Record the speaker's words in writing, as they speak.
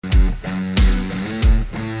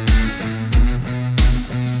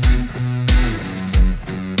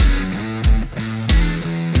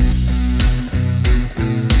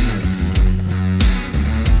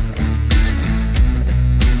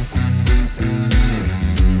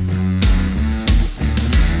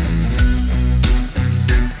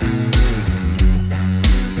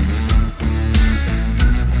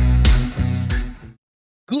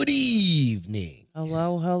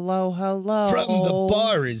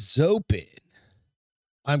is open.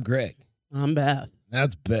 I'm Greg. I'm Beth.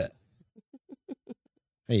 That's Beth.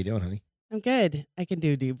 How you doing, honey? I'm good. I can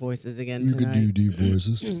do deep voices again You tonight. can do deep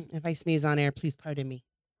voices. If I sneeze on air, please pardon me.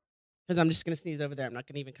 Because I'm just going to sneeze over there. I'm not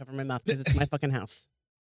going to even cover my mouth because it's my fucking house.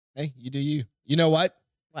 Hey, you do you. You know what?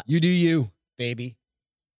 What? You do you, baby.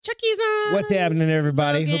 Chucky's on. What's happening,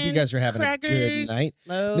 everybody? Logan, Hope you guys are having a good crackers, night.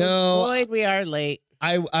 Low. No. Lloyd, we are late.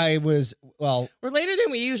 I was, well, We're later than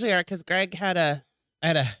we usually are because Greg had a I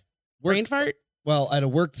had a work, brain fart. well, I had a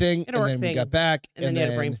work thing, Had a work then we thing, got back. And then you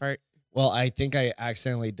had a brain fart. Well, I think I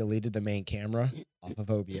accidentally deleted the main camera off of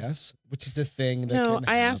OBS, which is a thing that No, can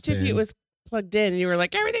I asked you if it happen. was plugged in. And you were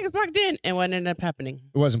like, everything is plugged in. And what ended up happening?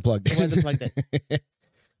 It wasn't plugged in. It wasn't plugged in.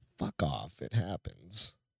 Fuck off. It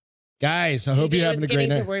happens. Guys, I hope TJ you're was having a great beginning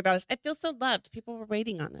night. to worry about us. I feel so loved. People were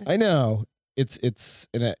waiting on us. I know. It's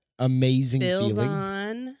an amazing Bill's feeling.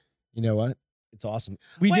 on. You know what? It's awesome.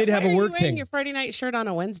 We Why did have are a you work wearing thing your Friday night shirt on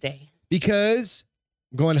a Wednesday? because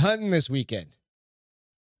I'm going hunting this weekend.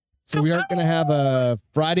 So we aren't going to have a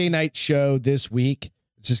Friday night show this week.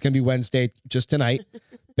 It's just going to be Wednesday, just tonight.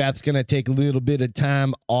 Beth's going to take a little bit of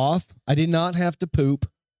time off. I did not have to poop.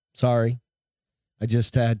 Sorry. I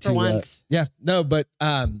just had to. For once. Yeah, no, but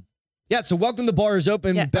yeah, so welcome. The bar is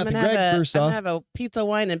open. Yeah, Beth I'm and gonna Greg, first I'm off. gonna have a pizza,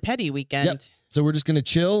 wine, and petty weekend. Yep. So we're just going to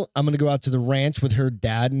chill. I'm going to go out to the ranch with her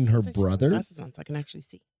dad and her Let's actually put my brother. glasses on so I can actually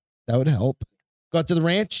see. That would help. Go out to the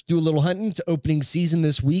ranch, do a little hunting. It's opening season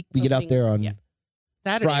this week. We get out there on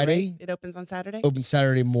Saturday, Friday. right? It opens on Saturday. open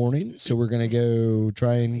Saturday morning. So we're going to go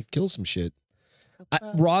try and kill some shit.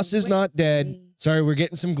 Ross is not dead. Sorry, we're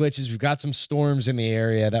getting some glitches. We've got some storms in the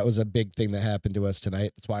area. That was a big thing that happened to us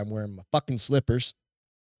tonight. That's why I'm wearing my fucking slippers.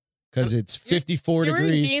 Because it's 54 You're wearing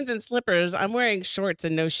degrees. jeans and slippers. I'm wearing shorts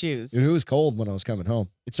and no shoes. Dude, it was cold when I was coming home.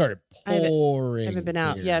 It started pouring. I haven't been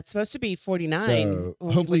out. here. Yeah, it's supposed to be 49. So, when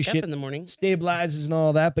we hopefully wake up shit in the morning. Stabilizes and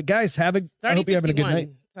all that. But guys, I It's hope already you're having a good 51, night.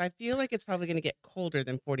 So I feel like it's probably going to get colder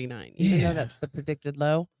than 49, even Yeah. though that's the predicted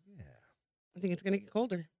low. Yeah. I think it's going to get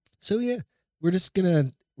colder. So yeah, Beth's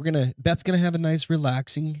gonna have a nice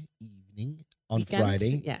relaxing evening on Weekend?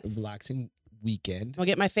 Friday. Yes. A relaxing weekend. I'll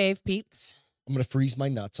get my fave Pete's. I'm gonna freeze my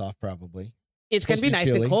nuts off probably. It's going to be Supposed nice to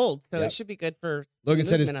be and chilly. cold, so Yep. it should be good for. Logan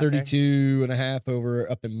said it's movement out there. 32 and a half over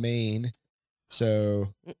up in Maine.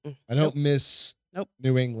 So Mm-mm. I don't miss Nope.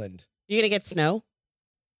 New England. You're going to get snow?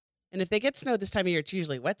 And if they get snow this time of year, it's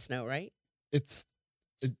usually wet snow, right? It's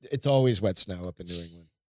always wet snow up in New England.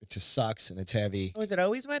 It just sucks and it's heavy. Oh, is it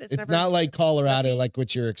always wet? It's never not like Colorado, fluffy? like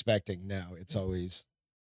what you're expecting. No, it's always.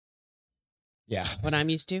 Yeah. what I'm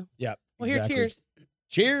used to. Yep. Well, exactly. here, cheers.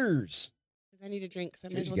 Cheers. 'Cause I need a drink, so I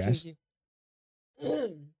might Cheers, as you well guys. choose you.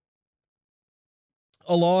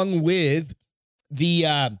 Along with the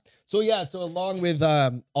along with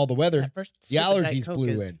all the weather, That first the sip of Diet allergies Coke blew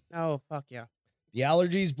is- in. Oh, fuck yeah. The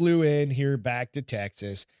allergies blew in here back to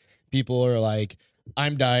Texas. People are like,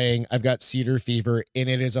 I'm dying. I've got cedar fever, and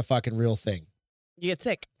it is a fucking real thing. You get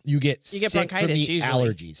sick You get You get sick from bronchitis the usually.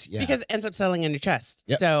 allergies. Yeah. because it ends up settling in your chest.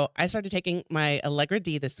 Yep. So I started taking my Allegra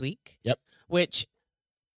D this week. Yep. Which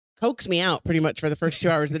cokes me out pretty much for the first 2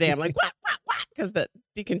 hours of the day. I'm like, what? Because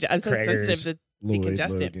I'm so sensitive to Lloyd,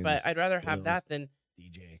 decongestant, Logan, but I'd rather have Bill. that than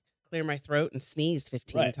DJ. clear my throat and sneeze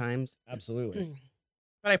 15 Right. times. Absolutely.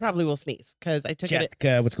 But I probably will sneeze because I took it.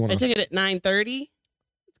 Jessica, what's going I on? took it at 9:30.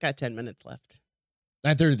 It's got 10 minutes left.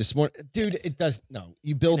 9:30 this morning. Dude, Yes. it does. No,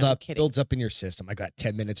 you build I know, I'm up, kidding. builds up in your system. I got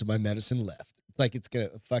 10 minutes of my medicine left. It's like it's going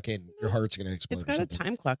to fucking, your heart's going to explode. It's or got a something.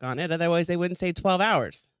 time clock on it. Otherwise, they wouldn't say 12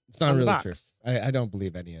 hours. It's not on the really true. box. I don't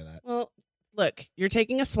believe any of that. Well, look, you're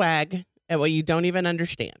taking a swag at what you don't even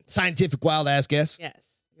understand. Scientific wild ass guess. Yes.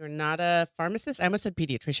 You're not a pharmacist. I almost said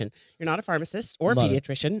pediatrician. You're not a pharmacist or I'm not a-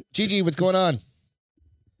 pediatrician. Gigi, what's going on?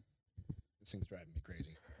 This thing's driving me crazy.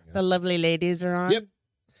 Yeah. The lovely ladies are on. Yep.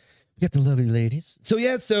 We got the lovely ladies. So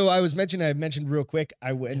yeah, I mentioned real quick,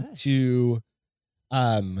 I went Yes. to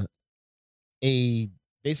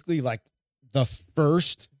basically like the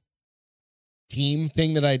first team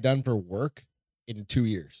thing that I'd done for work in 2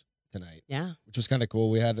 years tonight, Yeah. which was kind of cool.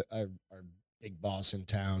 We had our big boss in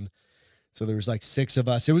town. So there was like 6 of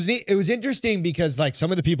us. It was interesting because like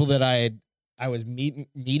some of the people that I was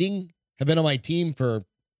meeting have been on my team for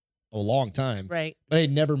a long time, Right. but I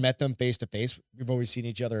had never met them face to face. We've always seen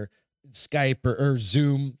each other Skype or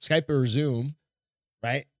Zoom,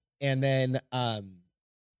 right? And then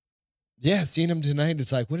seeing them tonight,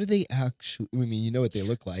 it's like, what do they actually? I mean, you know what they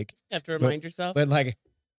look like, You have to remind yourself. but like,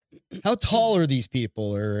 how tall are these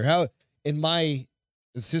people? Or how? And my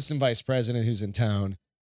assistant vice president, who's in town,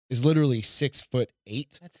 is literally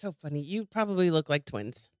 6'8". That's so funny. You probably look like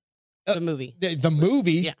twins. Uh, The movie. The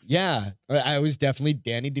movie, Yeah. I was definitely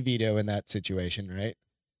Danny DeVito in that situation, right?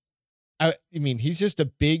 I mean, he's just a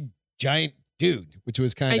big, giant dude, which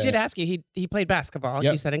was kind of. I did ask you. He played basketball.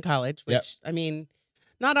 Yep. You said in college, which Yep. I mean,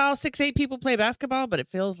 not all 6'8" people play basketball, but it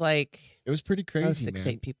feels like It was pretty crazy, most man.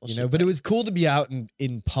 6'8" people. You should know, but play. it was cool to be out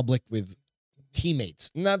in public with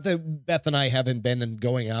teammates. Not that Beth and I haven't been and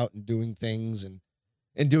going out and doing things and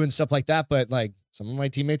doing stuff like that, but like some of my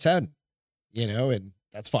teammates had, you know, and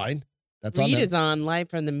that's fine. That's on Reed them. is on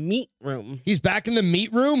live from the meat room. He's back in the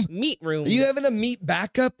meat room. Meat room. Are you having a meat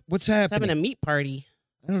backup? What's He's happening? having a meat party.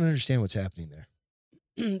 I don't understand what's happening there.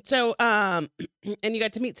 So, and you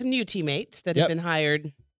got to meet some new teammates that have Yep. been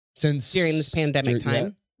hired Since during this pandemic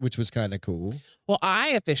time. which was kind of cool. Well, I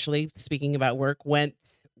officially, speaking about work, went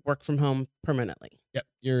work from home permanently. Yep,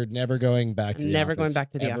 you're never going back. To I'm the never office going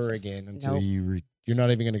back to the ever office. again until Nope. you're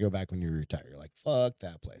not even going to go back when you retire. You're like, fuck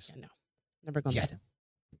that place. No, never going Yeah. back.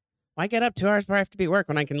 Why get up 2 hours before I have to be at work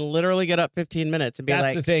when I can literally get up 15 minutes and be That's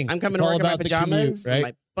like, the thing. I'm coming It's to all work in my about the commute, pajamas, right? with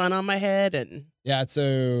my bun on my head, and Yeah,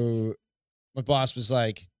 so my boss was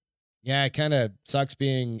like, yeah, it kind of sucks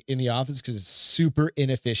being in the office because it's super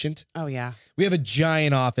inefficient. oh yeah, We have a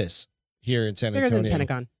giant office here in San bigger Antonio. than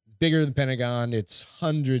Pentagon. Bigger than Pentagon. It's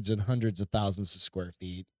hundreds and hundreds of thousands of square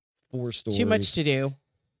feet. 4 stories. Too much to do.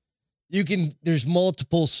 There's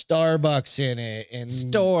multiple Starbucks in it and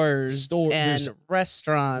Stores there's- and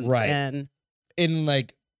restaurants, Right. and in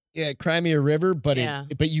like, yeah, Crimea River, but Yeah.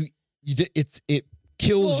 it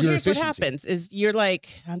kills well, your here's what efficiency. happens is you're like,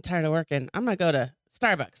 I'm tired of working. I'm gonna go to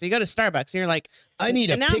Starbucks. So you go to Starbucks and you're like, I need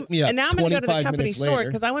a and now, pick me up. and now I'm gonna go to the 25 company minutes store later.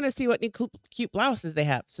 because I want to see what new cute blouses they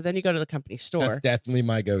have. So then you go to the company store. That's definitely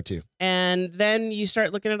my go-to. And then you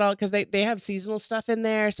start looking at all because they have seasonal stuff in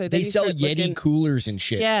there. So then They you sell start Yeti looking- coolers and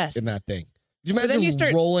shit Yes. in that thing. Could you So imagine then you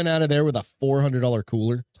start- rolling out of there with a $400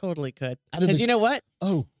 cooler? Totally could. Out of Because the- you know what?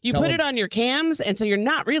 Oh, You tell put them. it on your cams, and so you're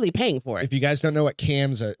not really paying for it. If you guys don't know what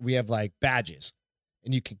cams are, we have like badges,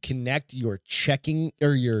 and you can connect your checking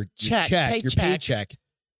or your Check, your paycheck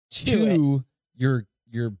To it. to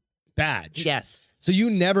your badge. Yes. So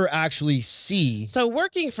you never actually see. So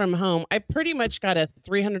working from home, I pretty much got a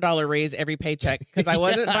 $300 raise every paycheck because I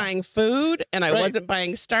wasn't Yeah. buying food, and I Right. wasn't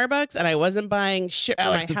buying Starbucks, and I wasn't buying shit for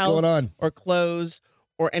Alex, my what's house going on? or clothes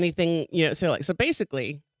or anything. So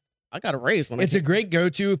basically, I got a raise when It's I a great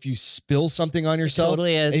go-to if you spill something on yourself.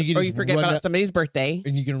 totally is. and you can Or you just forget run about out- somebody's birthday.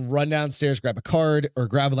 And you can run downstairs, grab a card, or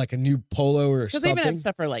grab like a new polo or Because they something. even have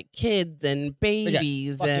stuff for like kids and They got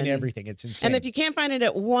babies fucking and everything. It's insane. And if you can't find it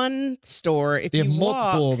at one store, if they have you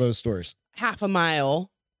multiple walk of those stores. half a mile,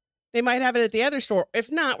 they might have it at the other store. If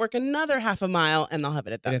not, work another half a mile and they'll have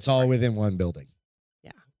it at that. And it's store. all within one building.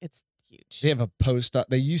 Yeah, it's huge. They have a post.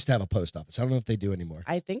 They used to have a post office. I don't know if they do anymore.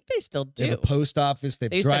 I think they still They do. have a post office. They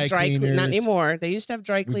have They used to dry have dry cleaners. not anymore. They used to have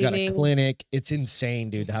dry We've got a cleaning. clinic. It's insane,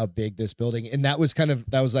 dude, how big this building. And that was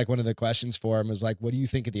like one of the questions for him was like, what do you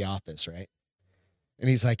think of the office, right? And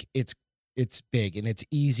he's like, it's big and it's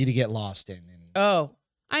easy to get lost in. And Oh,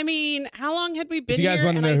 I mean, how long had we been if you guys here?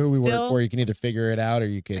 want to And know I who we work still- for, you can either figure it out or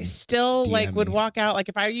you I can. still like DM would me. walk out. Like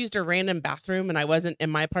if I used a random bathroom and I wasn't in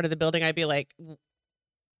my part of the building, I'd be like,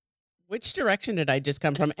 which direction did I just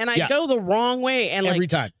come from? And I'd Yeah. go the wrong way. And Every like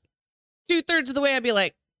time. 2/3 of the way, I'd be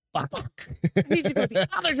like, fuck. I need to go the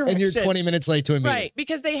other direction. And you're 20 minutes late to a meeting. Right.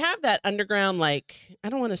 Because they have that underground, like, I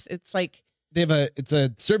don't want to, it's like, It's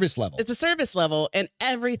a service level. it's a service level and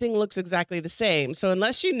everything looks exactly the same. So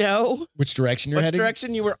unless you know Which direction you're which heading?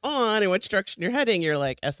 direction you were on and which direction you're heading, you're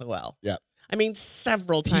like, SOL. Yeah. I mean,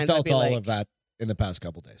 several He times I'd felt be all like, of that in the past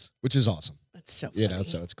couple days, which is awesome. that's so funny. You know,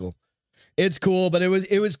 so it's cool. It's cool, but it was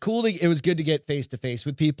cool. It was good to get face to face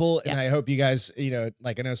with people, and Yeah. I hope you guys, you know,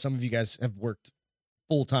 like I know some of you guys have worked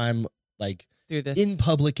full time, like Through this. in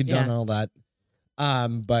public and done Yeah. all that.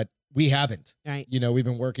 But we haven't. Right. You know, we've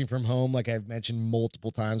been working from home, like I've mentioned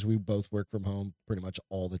multiple times. We both work from home pretty much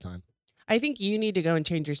all the time. I think you need to go and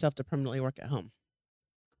change yourself to permanently work at home.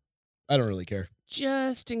 I don't really care.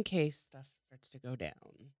 Just in case stuff starts to go down.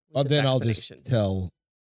 with Well, the then I'll just vaccination. tell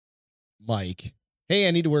Mike, hey,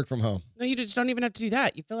 I need to work from home. No, you just don't even have to do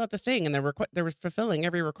that. You fill out the thing and they're fulfilling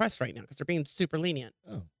every request right now because they're being super lenient.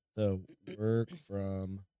 Oh, so work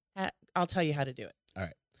from. I'll tell you how to do it.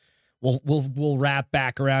 We'll wrap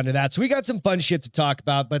back around to that. So we got some fun shit to talk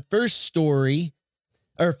about. But first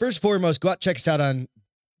foremost, go out, check us out on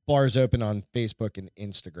Bars Open on Facebook and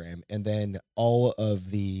Instagram, and then all of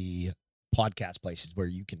the podcast places where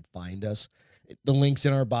you can find us. The links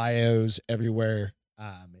in our bios everywhere.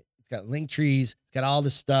 It's got link trees. It's got all the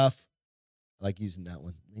stuff. I like using that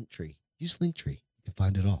one. Linktree. Use Linktree. You can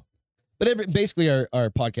find it all. But basically our You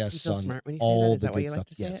podcasts feel on smart when you say all that? Is the that why good you stuff. like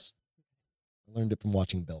to say it? Yes. I learned it from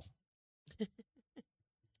watching Bill.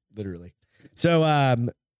 Literally. So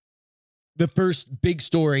the first big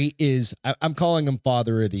story is I'm calling him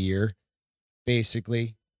Father of the Year,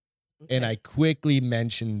 basically. Okay. And I quickly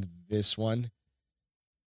mentioned this one.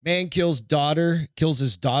 Man kills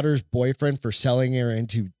his daughter's boyfriend for selling her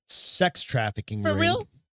into sex trafficking For ring. real?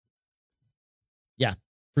 Yeah,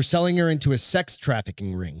 for selling her into a sex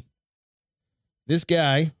trafficking ring. This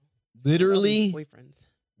guy literally boyfriends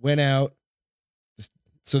went out.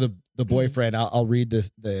 So the boyfriend, I'll read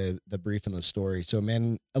the brief in the story. So a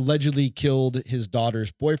man allegedly killed his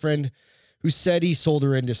daughter's boyfriend, who said he sold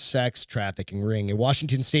her into sex trafficking ring. A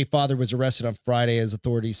Washington State father was arrested on Friday as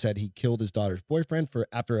authorities said he killed his daughter's boyfriend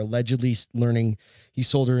after allegedly learning he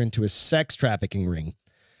sold her into a sex trafficking ring.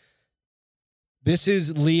 This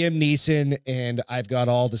is Liam Neeson, and I've got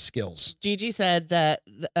all the skills. Gigi said that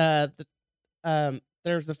there's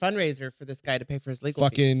a fundraiser for this guy to pay for his legal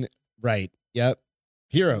Fucking fees. right. Yep.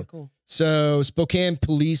 Hero. Really cool. So Spokane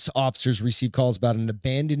police officers received calls about an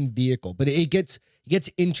abandoned vehicle, but it gets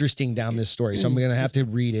interesting down this story. So I'm going to have to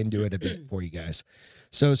read into it a bit for you guys.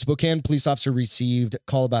 So Spokane police officer received a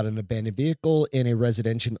call about an abandoned vehicle in a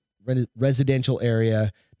residential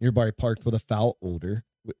area nearby parked with a foul odor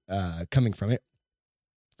coming from it.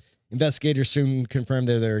 Investigators soon confirmed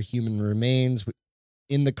that there are human remains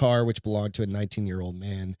in the car, which belonged to a 19-year-old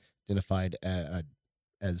man identified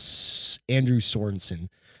as Andrew Sorensen.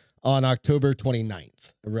 On October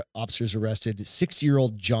 29th, officers arrested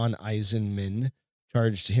 60-year-old John Eisenman,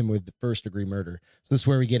 charged him with first-degree murder. So this is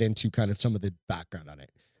where we get into kind of some of the background on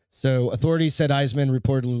it. So authorities said Eisenman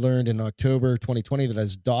reportedly learned in October 2020 that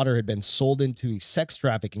his daughter had been sold into a sex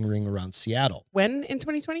trafficking ring around Seattle. When in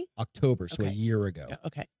 2020? October, so Okay. a year ago. Yeah,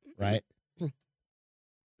 okay. Right?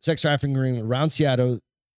 Sex trafficking ring around Seattle,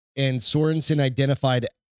 and Sorensen, identified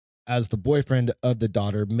as the boyfriend of the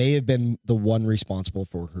daughter, may have been the one responsible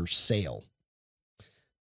for her sale.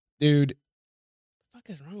 Dude, What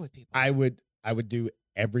the fuck is wrong with people? I would do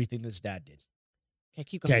everything this dad did. Okay,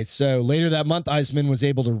 keep going. Okay, so later that month, Eisman was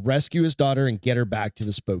able to rescue his daughter and get her back to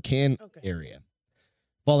the Spokane area.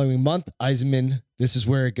 Following month, Eisman, this is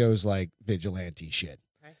where it goes like vigilante shit.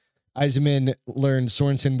 Okay. Eisman learned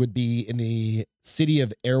Sorensen would be in the city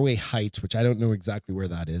of Airway Heights, which I don't know exactly where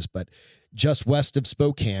that is, but just west of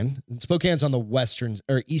Spokane. And Spokane's on the western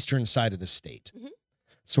or eastern side of the state. Mhm.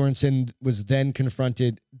 Sorensen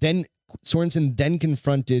then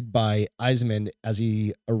confronted by Eisman as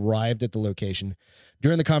he arrived at the location.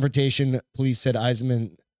 During the confrontation, police said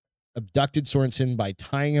Eisman abducted Sorensen by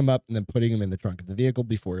tying him up and then putting him in the trunk of the vehicle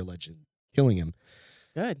before allegedly killing him.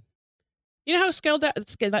 Good. You know how scared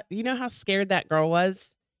that girl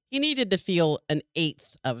was? He needed to feel an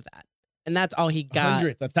eighth of that. And that's all he got.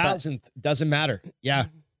 100th, 1,000th, doesn't matter. Yeah.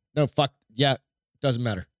 No, fuck. Yeah. Doesn't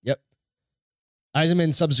matter. Yep.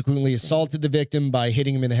 Eisenman subsequently assaulted the victim by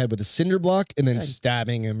hitting him in the head with a cinder block and then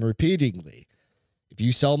stabbing him repeatedly. If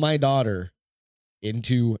you sell my daughter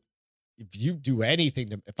if you do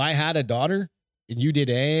anything if I had a daughter and you did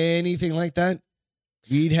anything like that,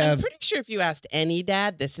 we'd have. I'm pretty sure if you asked any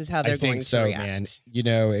dad, this is how they're going to react. Man. You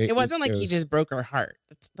know, it wasn't like he just broke her heart.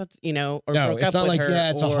 That's or no, broke it's up not with like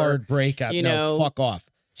her, it's a hard breakup. No, fuck off.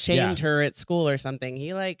 Shamed her at school or something.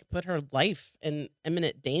 He put her life in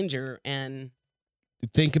imminent danger. And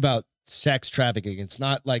think about sex trafficking. It's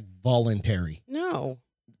not like voluntary. No,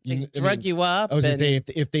 they drug you up. I was gonna say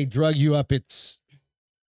if they drug you up,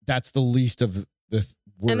 that's the least of the worst.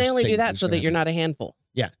 And they only do that so that you're not a handful.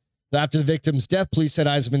 Yeah. So after the victim's death, police said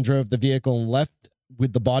Eisman drove the vehicle and left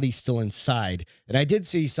with the body still inside. And I did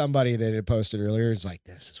see somebody that had posted earlier. It's like,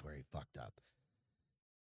 this is where he fucked up.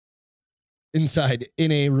 Inside,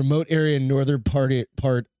 in a remote area in northern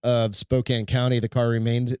part of Spokane County, the car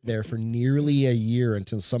remained there for nearly a year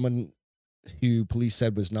until someone who police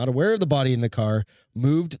said was not aware of the body in the car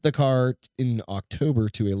moved the car in October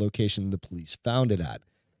to a location the police found it at.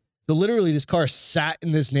 So literally, this car sat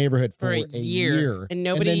in this neighborhood for a year. And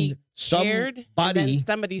nobody cared.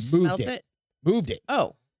 Somebody smelled it. Moved it.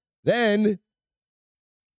 Oh. Then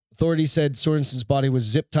authorities said Sorensen's body was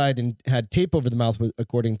zip tied and had tape over the mouth,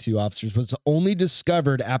 according to officers, was only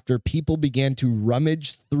discovered after people began to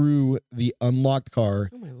rummage through the unlocked car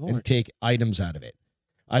and take items out of it.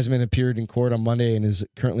 Eisman appeared in court on Monday and is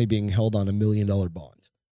currently being held on $1 million bond.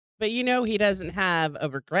 But he doesn't have a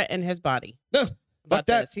regret in his body. No. About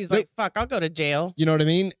this. He's like, fuck, I'll go to jail. You know what I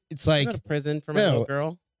mean? It's like I'll go to prison for my little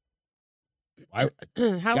girl. How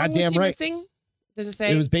long was she missing? Does it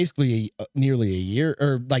say? It was basically nearly a year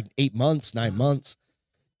or like 8 months, 9 months,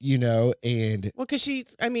 and because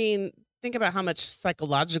think about how much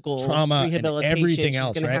psychological trauma rehabilitation and everything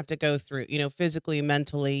else she's going to have to go through, physically,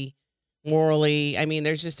 mentally, morally.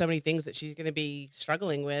 There's just so many things that she's going to be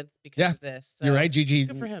struggling with because of this. So you're right, Gigi.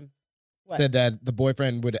 Good for him. What? Said that the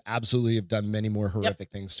boyfriend would absolutely have done many more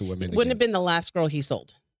horrific things to women. It wouldn't have been the last girl he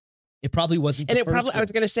sold. It probably wasn't. And the it probably, first I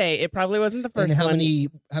was going to say, it probably wasn't the first and how one.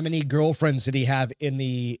 How many girlfriends did he have in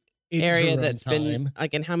the area that's time? been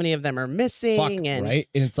like, and how many of them are missing? Fuck, and right?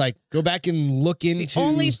 And it's like, go back and look into. the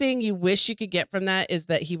only thing you wish you could get from that is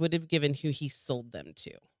that he would have given who he sold them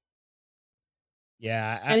to.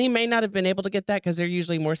 Yeah. And he may not have been able to get that because they're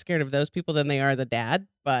usually more scared of those people than they are the dad.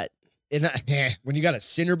 But when you got a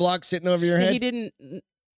cinder block sitting over your head, he didn't. I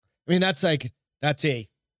mean, that's a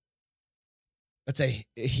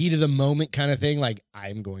heat of the moment kind of thing. Like,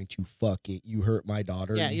 I'm going to fuck it. You hurt my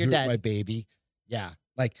daughter. Yeah, you you're hurt dead. my baby. Yeah.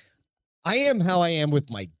 Like, I am how I am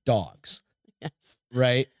with my dogs. Yes.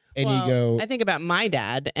 Right. And Well, you go, I think about my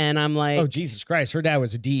dad, and I'm like, oh, Jesus Christ. Her dad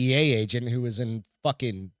was a DEA agent who was in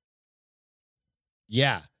fucking,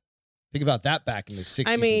 yeah. Think about that back in the 60s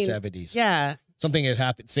and 70s. yeah. Something had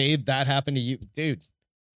happened. Say that happened to you. Dude,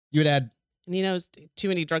 you had And he knows too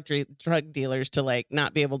many drug dealers to like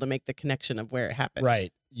not be able to make the connection of where it happened.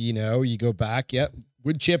 right. You know, you go back. Yep.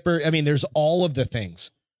 Wood chipper. I mean, there's all of the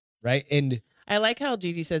things. Right. And I like how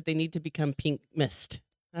Gigi says they need to become pink mist.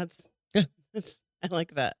 I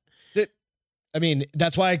like that. I mean,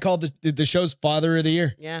 that's why I called the show's Father of the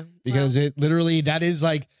Year. Yeah. Because it literally, that is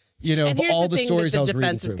like, you know, and of here's all the the thing stories that I the was reading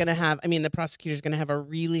defense is through. going to have. I mean, the prosecutor's going to have a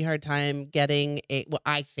really hard time getting a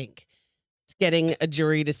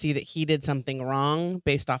jury to see that he did something wrong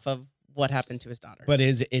based off of what happened to his daughter. But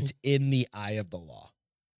it's in the eye of the law.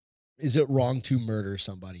 Is it wrong to murder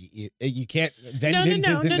somebody? You can't. Vengeance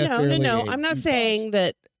isn't necessarily No. a I'm not due saying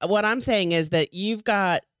cause. that. What I'm saying is that you've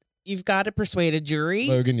got to persuade a jury.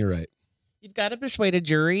 Logan, you're right. You've got to persuade a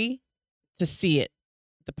jury to see it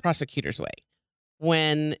the prosecutor's way.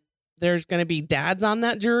 When there's going to be dads on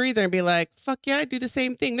that jury, they're going to be like, fuck yeah, I'd do the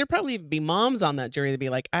same thing. There'll probably even be moms on that jury to be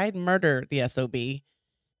like, I'd murder the SOB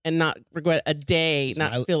and not regret a day,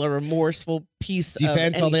 not feel a remorseful piece of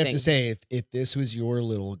Defense, all they have anything. to say, if this was your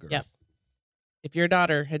little girl. Yep. If your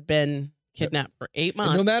daughter had been kidnapped for 8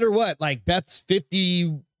 months. And no matter what, like Beth's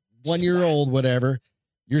 51-year-old, whatever,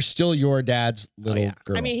 you're still your dad's little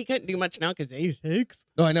girl. I mean, he couldn't do much now because he's 6.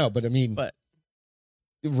 No, I know, but I mean,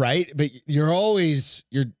 right? But you're always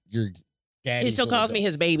your daddy. He still calls me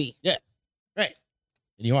his baby. Yeah, right.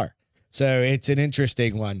 And you are. So it's an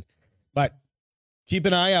interesting one, but keep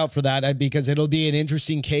an eye out for that because it'll be an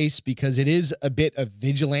interesting case because it is a bit of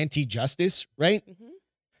vigilante justice, right? Mm-hmm.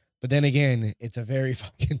 But then again, it's a very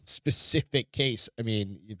fucking specific case. I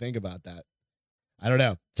mean, you think about that. I don't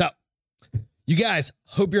know. So you guys,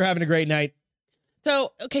 hope you're having a great night.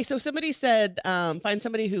 So somebody said, find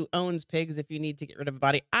somebody who owns pigs if you need to get rid of a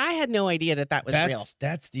body. I had no idea that was real.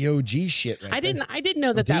 That's the OG shit right I didn't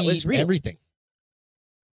know that was real. Everything.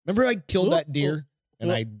 Remember I killed that deer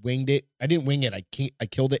and I winged it? I didn't wing it. I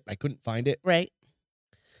killed it. I couldn't find it. Right.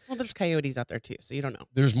 Well, there's coyotes out there too, so you don't know.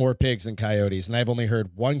 There's more pigs than coyotes, and I've only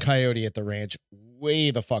heard one coyote at the ranch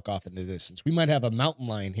way the fuck off in the distance. We might have a mountain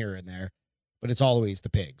lion here and there, but it's always the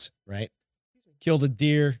pigs, right? Killed a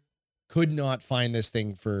deer. Could not find this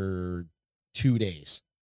thing for 2 days.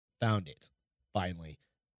 Found it, finally.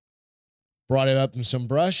 Brought it up in some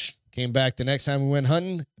brush. Came back the next time we went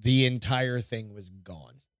hunting. The entire thing was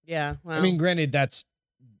gone. Yeah. Well, I mean, granted, that's,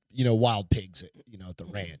 wild pigs, at the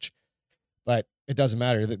ranch. But it doesn't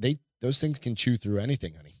matter. Those things can chew through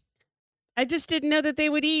anything, honey. I just didn't know that they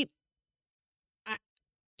would eat.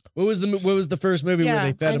 What was the first movie where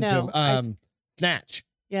they fed them to him? Snatch.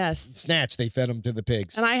 Yes. Snatch, they fed them to the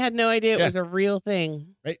pigs. And I had no idea it was a real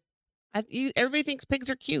thing. Right. Everybody thinks pigs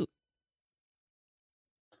are cute.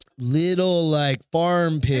 Little, like,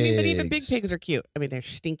 farm pigs. I mean, but even big pigs are cute. I mean, they're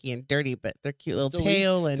stinky and dirty, but they're cute little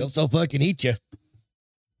tail. They'll still fucking eat you.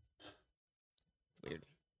 It's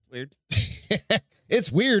weird.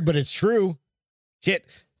 It's weird, but it's true. Shit.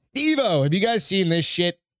 Steve-O, have you guys seen this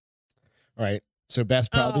shit? All right. So Beth's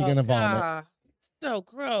probably going to vomit. So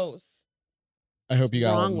gross. I hope you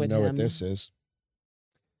all know what this is.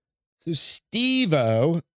 So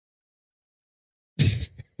Steve-O,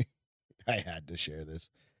 I had to share this.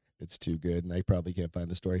 It's too good, and I probably can't find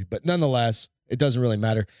the story. But nonetheless, it doesn't really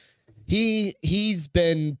matter. He's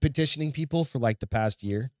been petitioning people for like the past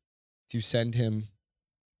year to send him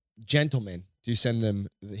gentlemen to send them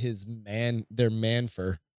their man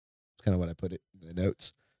fur. That's kind of what I put it in the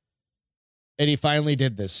notes. And he finally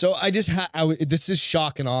did this. So I just this is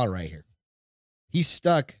shock and awe right here. He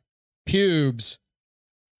stuck pubes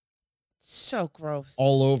so gross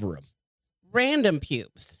all over him. Random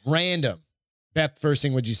pubes. Random. Beth, first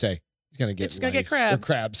thing, what'd you say? He's gonna get crabs. Or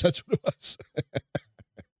crabs. That's what it was.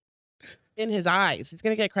 In his eyes. He's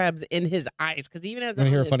gonna get crabs in his eyes because even as. Want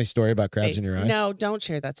to hear a funny story about crabs in your eyes? No, don't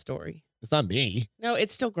share that story. It's not me. No,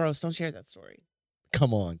 it's still gross. Don't share that story.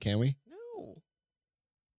 Come on, can we? No.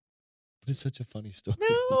 But it's such a funny story.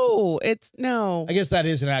 No, it's no. I guess that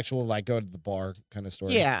is an actual like go to the bar kind of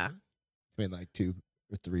story. Yeah. Between like 2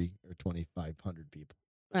 or 3 or 2,500 people.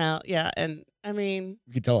 Well, yeah, and I mean,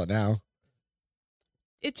 You can tell it now.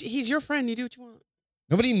 he's your friend. You do what you want.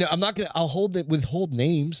 Nobody. I'm not gonna. I'll withhold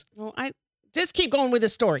names. Well, I just keep going with the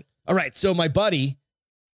story. All right. So my buddy.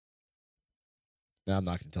 No, I'm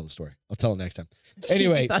not gonna tell the story. I'll tell it next time.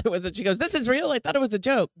 Anyway, She goes, "This is real. I thought it was a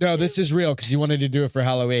joke." no, this is real because he wanted to do it for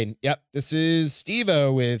Halloween. Yep, this is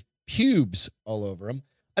Steve-O with pubes all over him.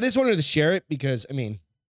 I just wanted to share it because I mean,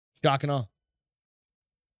 shock and awe.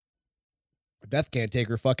 Beth can't take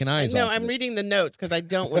her fucking eyes off. No, of I'm it. reading the notes because I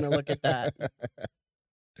don't want to look at that.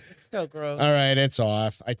 It's so gross. All right, it's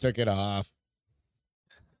off. I took it off.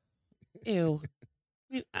 Ew.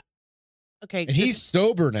 I mean, okay. And he's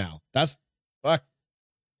sober now. That's fuck.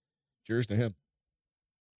 Cheers to him.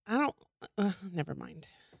 I don't. Never mind.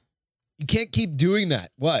 You can't keep doing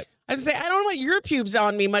that. What? I was say I don't want your pubes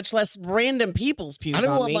on me, much less random people's pubes. I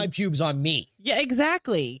don't on want me. my pubes on me. Yeah,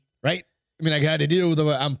 exactly. Right? I mean, I got to deal with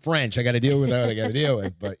I'm French. I got to deal with what I got to deal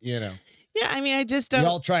with. But, you know. Yeah, I mean, I just We don't.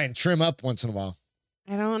 all try and trim up once in a while.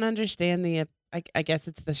 I don't understand the. I guess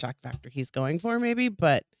it's the shock factor he's going for, maybe,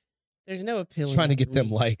 but there's no appeal. He's trying to get them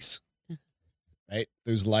likes. Right?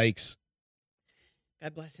 Those likes.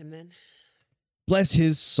 God bless him then. Bless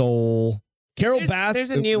his soul. Carol Bath. There's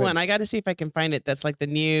a new one. I got to see if I can find it. That's like the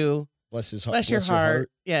new. Bless his heart. Bless your heart.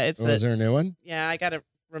 Yeah, it's. Oh, is there a new one? Yeah, I got to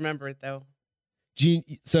remember it though.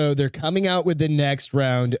 So they're coming out with the next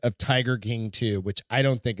round of Tiger King 2, which I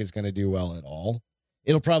don't think is going to do well at all.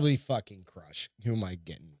 It'll probably fucking crush. Who am I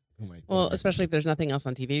getting? Well, especially if there's nothing else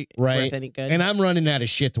on TV right? worth any good. And I'm running out of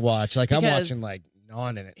shit to watch. Like I'm watching like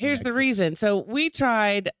non in it. Here's the reason. So we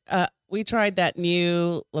tried that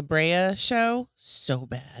new La Brea show. So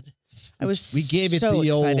bad. I was we gave it so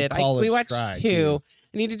the old excited. college we watched try, two. too.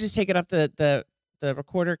 I need to just take it off the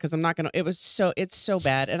recorder because I'm not gonna. It's so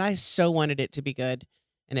bad, and I so wanted it to be good,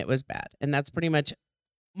 and it was bad. And that's pretty much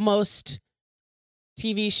most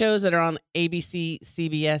TV shows that are on ABC,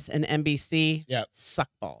 CBS, and NBC. Yeah, suck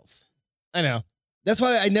balls. I know. That's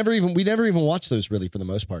why we never even watch those really for the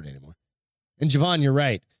most part anymore. And Javon, you're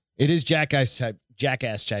right. It is jackass type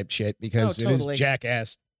shit because it is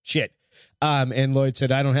jackass shit. And Lloyd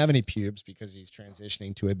said, I don't have any pubes because he's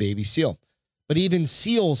transitioning to a baby seal. But even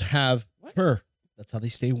seals have fur. That's how they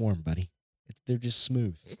stay warm, buddy. They're just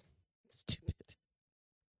smooth. Stupid.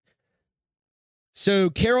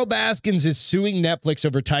 So Carol Baskins is suing Netflix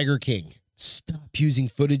over Tiger King. Stop using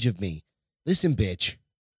footage of me. Listen, bitch.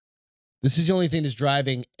 This is the only thing that's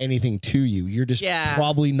driving anything to you. You're just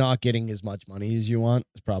probably not getting as much money as you want.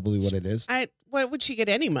 That's probably what it is. Why would she get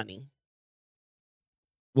any money?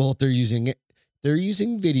 Well, if they're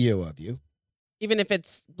using video of you. Even if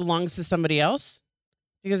it belongs to somebody else?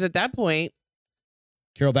 Because at that point,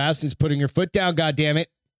 Carol Baskin's putting her foot down, goddammit,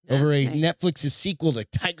 over a Netflix's sequel to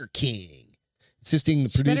Tiger King. Insisting the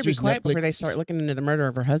producers better be quiet Netflix, before they start looking into the murder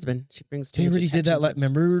of her husband. She brings too they much already did that. attention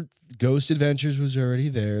Remember, Ghost Adventures was already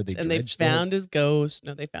there. They found his ghost.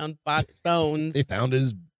 No, they found bones. They found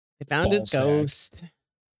his ghost.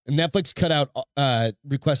 And Netflix cut out,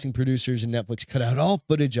 requesting producers, and Netflix cut out all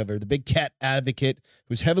footage of her. The big cat advocate, who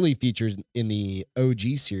was heavily featured in the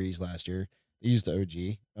OG series last year. They used the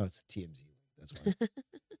OG. Oh, it's TMZ. That's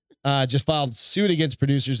why. Just filed suit against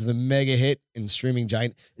producers of the mega hit and streaming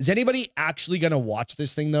giant. Is anybody actually going to watch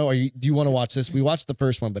this thing, though? Do you want to watch this? We watched the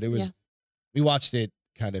first one, but we watched it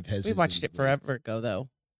kind of hesitantly. We watched it forever ago, though.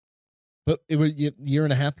 But it was a year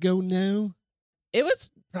and a half ago now? It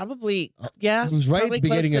was probably, It was right at the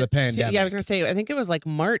beginning of the pandemic. I was going to say, I think it was like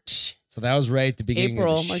March. So that was right at the beginning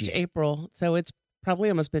of the April. So it's probably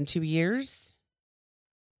almost been 2 years.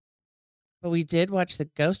 But we did watch the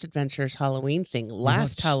Ghost Adventures Halloween thing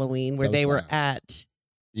last Halloween where they were at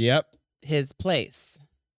his place.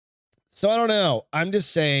 So I don't know. I'm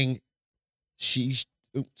just saying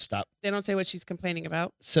stop. They don't say what she's complaining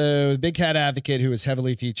about. So the big cat advocate who was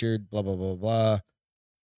heavily featured, blah, blah, blah, blah.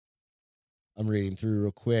 I'm reading through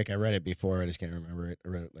real quick. I read it before. I just can't remember it. I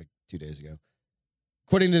read it like 2 days ago.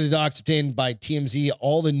 According to the docs obtained by TMZ,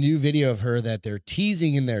 all the new video of her that they're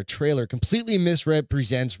teasing in their trailer completely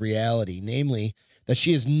misrepresents reality, namely that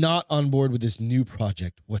she is not on board with this new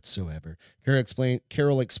project whatsoever.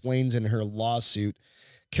 Carol explains in her lawsuit.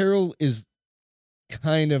 Carol is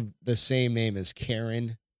kind of the same name as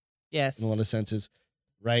Karen. Yes. In a lot of senses,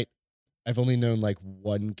 right? I've only known like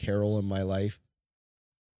one Carol in my life.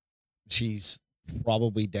 She's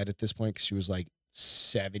probably dead at this point because she was like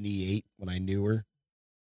 78 when I knew her.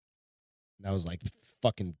 And I was like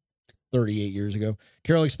fucking 38 years ago.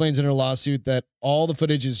 Carol explains in her lawsuit that all the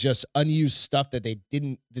footage is just unused stuff that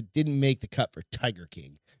didn't make the cut for Tiger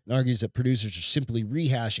King, and argues that producers are simply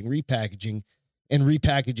repackaging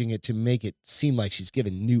it to make it seem like she's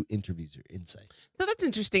given new interviews or insight. So that's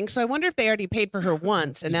interesting. So I wonder if they already paid for her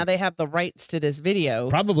once and now they have the rights to this video.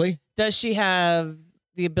 Probably. Does she have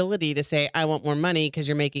the ability to say, I want more money because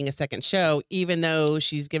you're making a second show, even though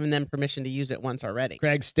she's given them permission to use it once already?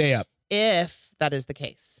 Craig, stay up. If that is the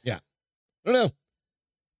case. Yeah. I don't know.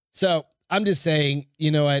 So I'm just saying,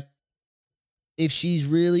 you know what? If she's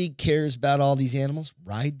really cares about all these animals,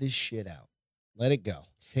 ride this shit out. Let it go.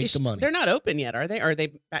 Take the money. They're not open yet, are they? Are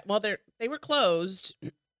they? Well, they were closed.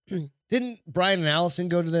 Didn't Brian and Allison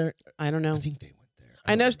go to there? I don't know. I think they went there.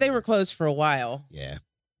 I know they were closed for a while. Yeah.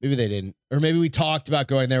 Maybe they didn't. Or maybe we talked about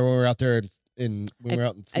going there when we were out there when we were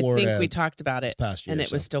out in Florida. I think we talked about it past year, and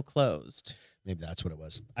it was still closed. Maybe that's what it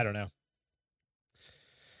was. I don't know.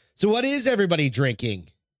 So what is everybody drinking?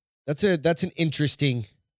 That's an interesting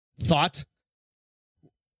thought.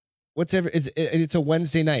 It's a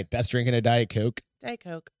Wednesday night. Beth's drinking a Diet Coke. Diet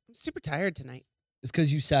Coke. I'm super tired tonight. It's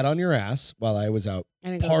because you sat on your ass while I was out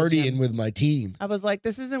I didn't go to the partying gym. with my team. I was like,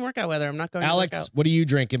 this isn't workout weather. I'm not going to work Alex, out. what are you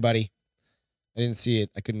drinking, buddy? I didn't see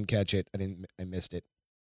it. I couldn't catch it. I missed it.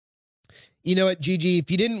 You know what, Gigi?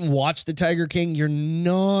 If you didn't watch the Tiger King, you're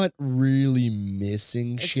not really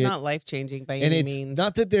missing It's shit. not life-changing by And any it's means.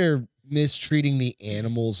 not that they're mistreating the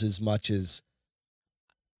animals as much as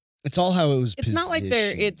it's all how it was It's not like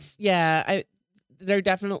they're, positioned. they're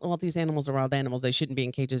definitely, well, these animals are wild animals. They shouldn't be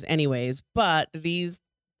in cages anyways, but these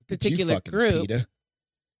Look at you particular fucking group, PETA.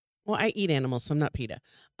 well, I eat animals, so I'm not PETA.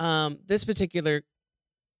 This particular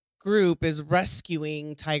group is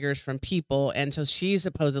rescuing tigers from people, and so she's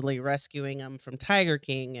supposedly rescuing them from Tiger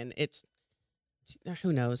King, and it's,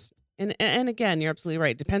 who knows? And again, you're absolutely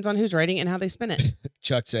right. Depends on who's writing and how they spin it.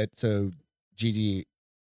 Chuck said, so Gigi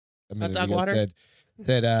a minute dog ago water?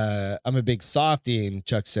 said I'm a big softie, and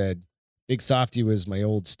Chuck said Big Softie was my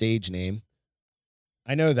old stage name.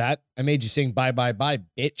 I know that. I made you sing bye bye bye,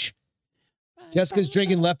 bitch. Jessica's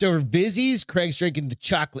drinking leftover Vizzies. Craig's drinking the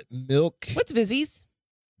chocolate milk. What's Vizzies?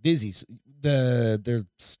 Vizzies. They're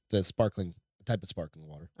the sparkling type of sparkling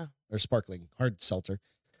water. Oh. Or sparkling hard seltzer.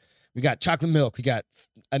 We got chocolate milk. We got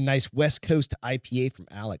a nice West Coast IPA from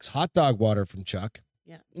Alex. Hot dog water from Chuck.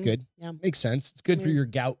 Yeah. It's good. Yeah. Makes sense. It's good for your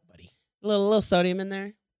gout, buddy. A little sodium in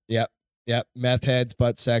there. Yep. Meth heads,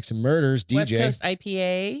 butt sex, and murders. DJ. West Coast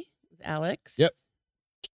IPA with Alex. Yep.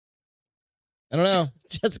 I don't know.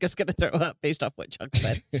 Jessica's going to throw up based off what Chuck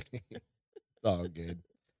said. It's all good.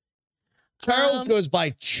 Charles goes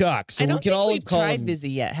by Chuck, so I don't we can think all we've call tried him Vizzy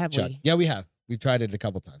yet, have Chuck. we? Yeah, we have. We've tried it a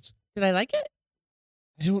couple times. Did I like it?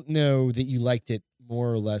 I don't know that you liked it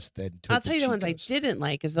more or less than Topo I'll tell you the ones I Chicos. didn't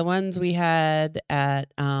like is the ones we had at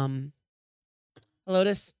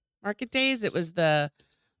Lotus Market Days. It was the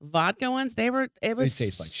vodka ones. It was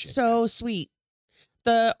taste like shit, so sweet.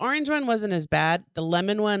 The orange one wasn't as bad. The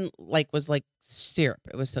lemon one was like syrup.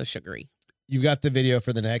 It was so sugary. You got the video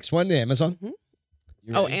for the next one, Amazon? Mhm.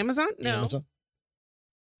 You Oh, ready? Amazon? No. Amazon.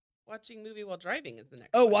 Watching movie while driving is the next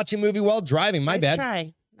Oh, one. watching movie while driving. My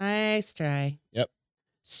bad. Nice try. Yep.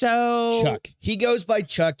 So Chuck. He goes by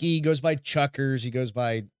Chucky. He goes by Chuckers. He goes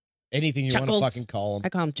by anything you want Chuckles. to fucking call him. I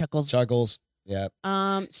call him Chuckles. Chuckles. Yeah.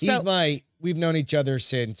 So We've known each other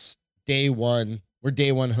since day one. We're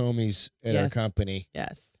day one homies in our Yes. company.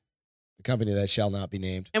 yes. The company that shall not be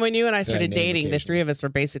named. And when you and I started name dating, the occasionally. three of us were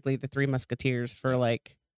basically the Three Musketeers for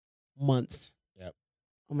like months. Yep.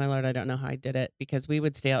 Oh my Lord, I don't know how I did it because we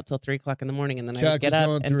would stay out till 3 o'clock in the morning and then I Chuck would get was up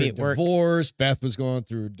going and through be a at work. divorce. Beth was going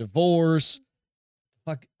through a divorce.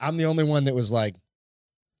 Fuck, I'm the only one that was like,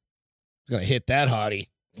 "I'm gonna hit that hottie."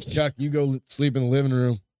 Chuck, you go sleep in the living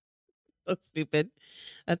room. So stupid.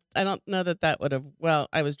 I don't know that would have. Well,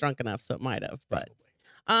 I was drunk enough, so it might have. But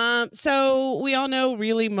so we all know,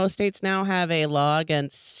 really, most states now have a law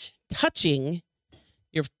against touching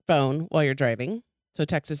your phone while you're driving. So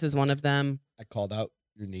Texas is one of them. I called out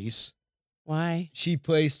your niece. Why? She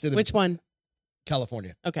placed it in Which one?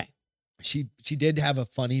 California. Okay. She did have a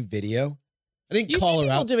funny video. I didn't You call see her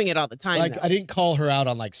people out. doing it all the time. Like though. I didn't call her out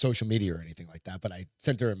on like social media or anything like that, but I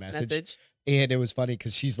sent her a message. And it was funny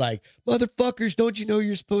because she's like, "Motherfuckers, don't you know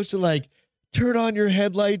you're supposed to like turn on your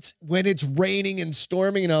headlights when it's raining and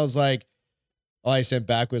storming?" And I was like, all I sent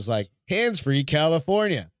back was like, "Hands-free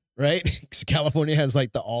California," right? Because California has like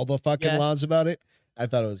all the fucking laws about it. I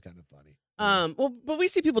thought it was kind of funny. Well, but we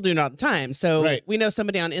see people doing it all the time. So Right. we know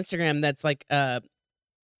somebody on Instagram that's like,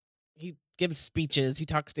 he gives speeches.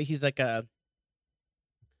 He's like a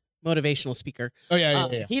motivational speaker. Oh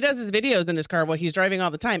yeah. He does his videos in his car while he's driving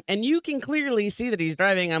all the time, and you can clearly see that he's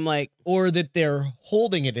driving. I'm like, or that they're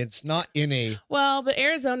holding it. It's not in a. well, but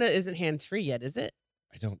Arizona isn't hands free yet, is it?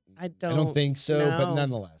 I don't think so, but know.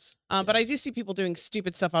 nonetheless. But I do see people doing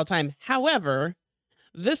stupid stuff all the time. However,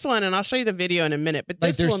 this one, and I'll show you the video in a minute, but Like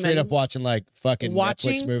this they're woman straight up watching like fucking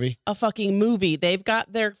Netflix movie. a fucking movie. They've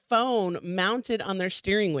got their phone mounted on their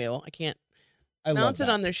steering wheel. I love Mounted that.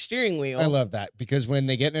 on their steering wheel. I love that because when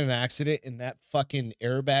they get in an accident and that fucking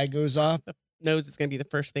airbag goes off, knows it's going to be the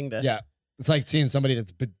first thing to. yeah, it's like seeing somebody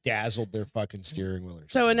that's bedazzled their fucking steering wheel.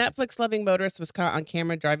 So a Netflix-loving motorist was caught on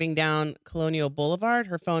camera driving down Colonial Boulevard.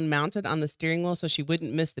 Her phone mounted on the steering wheel so she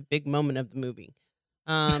wouldn't miss the big moment of the movie.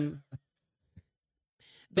 The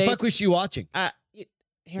fuck was she watching?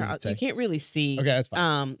 Here, you can't really see. Okay, that's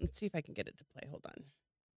fine. Let's see if I can get it to play. Hold on.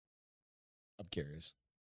 I'm curious.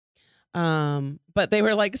 But they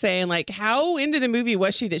were like saying like, how into the movie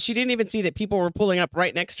was she that she didn't even see that people were pulling up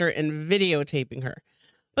right next to her and videotaping her?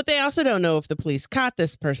 But they also don't know if the police caught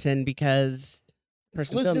this person because the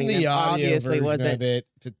person filming them obviously wasn't it.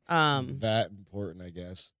 It's that important, I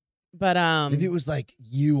guess. But maybe it was like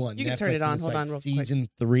You on you Netflix. can turn it on. Hold like on, real season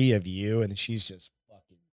 3 of You, and she's just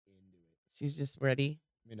fucking into it. She's just ready.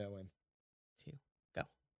 You know when to go.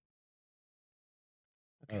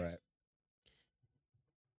 Okay. All right.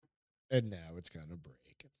 And now it's gonna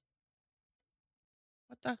break.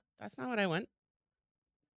 What the? That's not what I want.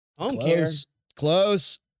 Home care.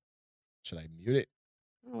 Close. Should I mute it?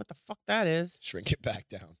 I don't know what the fuck that is. Shrink it back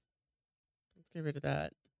down. Let's get rid of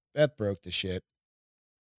that. Beth broke the shit.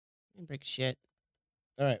 And break shit.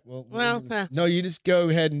 All right. Well, Well, no, you just go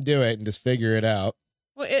ahead and do it and just figure it out.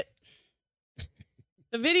 Well,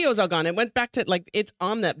 the video's all gone. It went back to like it's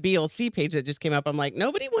on that BLC page that just came up. I'm like,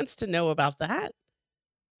 nobody wants to know about that.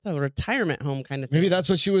 It's a retirement home kind of thing. Maybe that's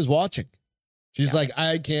what she was watching. She's like,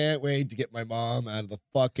 I can't wait to get my mom out of the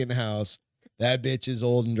fucking house. That bitch is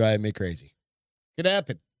old and driving me crazy. Could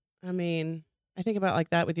happen. I mean, I think about like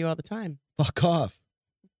that with you all the time. Fuck off.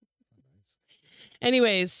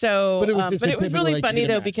 Anyways, so but it was really like, funny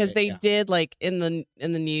though because they yeah. did like in the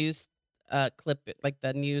news clip, like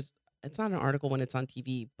the news. It's not an article when it's on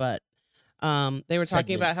TV, but they were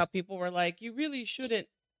talking about how people were like, you really shouldn't.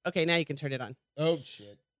 Okay, now you can turn it on. Oh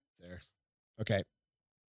shit, there. Okay.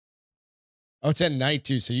 Oh, it's at night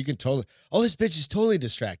too, so you can totally. Oh, this bitch is totally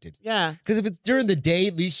distracted. Yeah, because if it's during the day,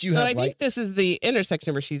 at least you have. I think this is the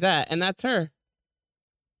intersection where she's at, and that's her.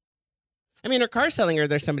 I mean, her car's telling her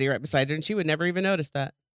there's somebody right beside her, and she would never even notice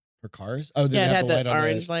that. Her car's? Oh, yeah, it had the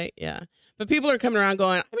orange light. Yeah, but people are coming around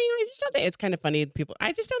going. I mean, I just don't think it's kind of funny. People,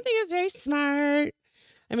 I just don't think it's very smart.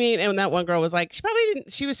 I mean, and that one girl was like, she probably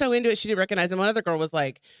didn't. She was so into it, she didn't recognize him. One other girl was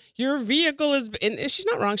like, "Your vehicle is," and she's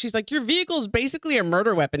not wrong. She's like, "Your vehicle is basically a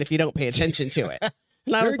murder weapon if you don't pay attention to it."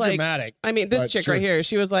 And I was like, dramatic. I mean, this chick right here,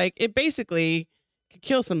 she was like, it basically could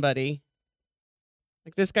kill somebody.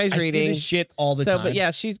 Like this guy's reading see this shit all the time. But yeah,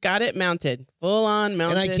 she's got it mounted, full on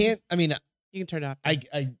mounted. And I can't. I mean, you can turn it off.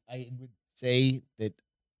 I would say that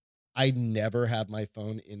I never have my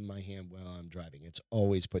phone in my hand while I'm driving. It's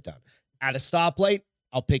always put down. At a stoplight,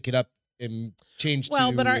 I'll pick it up and change.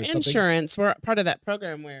 Well, but our insurance, we're part of that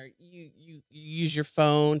program where you use your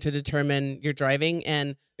phone to determine your driving,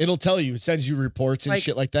 and it'll tell you. It sends you reports and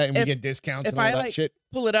shit like that, and we get discounts and all that shit.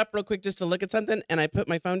 Pull it up real quick just to look at something, and I put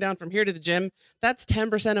my phone down from here to the gym. That's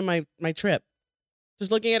 10% of my trip.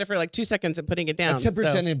 Just looking at it for like 2 seconds and putting it down. That's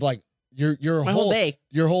 10% of like your whole day.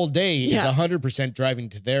 Your whole day is 100% driving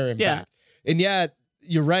to there and back. And yeah,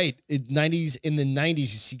 you're right. In the 90s, you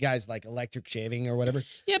see guys like electric shaving or whatever.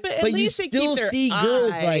 Yeah, but at least you still see girls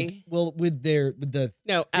like with the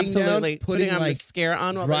absolutely down, putting on like mascara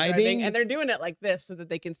on while they're driving, and they're doing it like this so that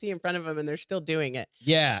they can see in front of them, and they're still doing it.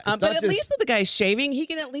 Yeah, but at least with the guy shaving, he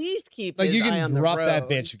can at least keep like his you eye can on the drop road. that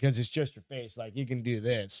bitch because it's just your face. Like you can do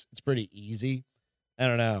this. It's pretty easy. I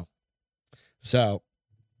don't know. So,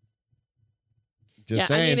 just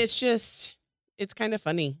saying. I mean, it's kind of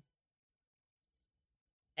funny.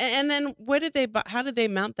 And then how did they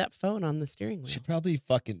mount that phone on the steering wheel? She probably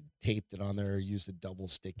fucking taped it on there or used a double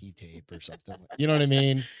sticky tape or something. You know what I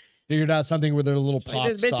mean? Figured out something with her little pop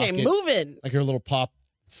this bitch socket. Ain't moving. Like her little pop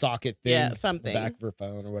socket thing. Yeah, something. In the back of her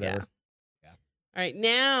phone or whatever. Yeah. All right,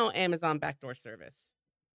 now Amazon backdoor service.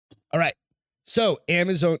 All right. So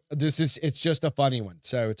Amazon, it's just a funny one.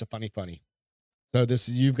 So it's a funny. So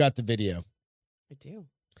you've got the video. I do.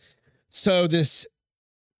 So this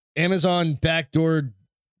Amazon backdoor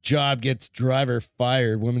job gets driver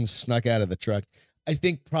fired. Woman snuck out of the truck. I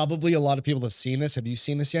think probably a lot of people have seen this. Have you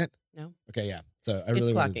seen this yet? No. Okay, yeah. So it's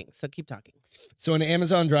clocking. So keep talking. So an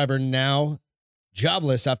Amazon driver now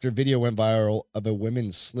jobless after video went viral of a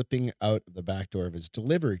woman slipping out of the back door of his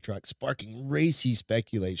delivery truck, sparking racy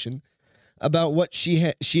speculation about what she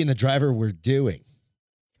and the driver were doing.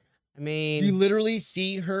 I mean, You literally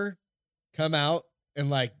see her come out and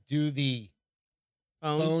like do the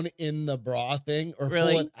phone in the bra thing or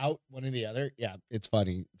Really? pull it out, one or the other. Yeah, it's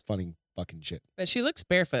funny. It's funny fucking shit. But she looks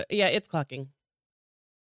barefoot. Yeah, it's clocking.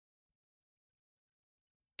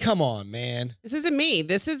 Come on, man. This isn't me.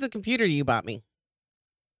 This is the computer you bought me.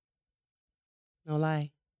 No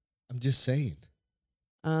lie. I'm just saying.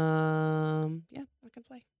 Yeah, I can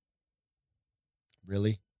play.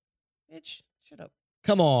 Really? Bitch, shut up.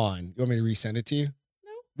 Come on. You want me to resend it to you?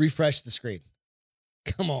 No. Refresh the screen.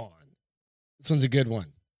 Come on. This one's a good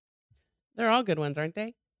one. They're all good ones, aren't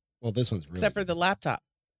they? Well, this one's really Except for good. the laptop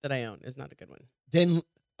that I own is not a good one. Then,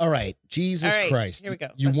 all right. Jesus All right, Christ. here we go.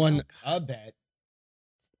 You Let's won go. a bet.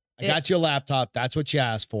 I got you a laptop. That's what you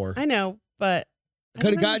asked for. I know, but I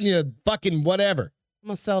could have gotten you a fucking whatever. I'm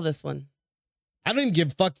going to sell this one. I don't even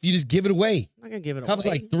give a fuck if you just give it away. I'm not going to give it Costs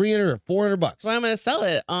away. like $300 or $400. Well, I'm going to sell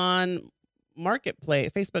it on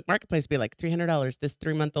Marketplace. Facebook Marketplace be like $300. This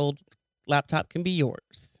 3-month-old laptop can be yours.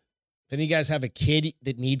 If any of you guys have a kid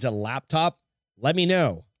that needs a laptop, let me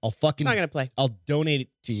know. I'll It's not going to play. I'll donate it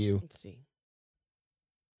to you. Let's see.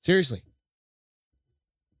 Seriously.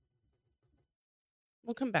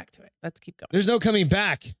 We'll come back to it. Let's keep going. There's no coming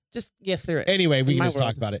back. Just, yes, there is. Anyway, we In can my just world.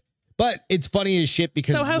 talk about it. But it's funny as shit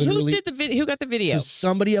because So who did the video? Who got the video? So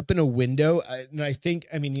somebody up in a window, and I think,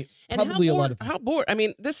 I mean, And probably how a bored, lot of how bored? I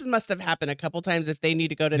mean, this must have happened a couple times if they need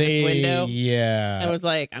to go to this window. Yeah. And was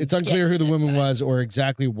like, It's unclear who the woman time. was or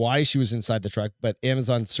exactly why she was inside the truck, but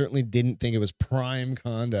Amazon certainly didn't think it was prime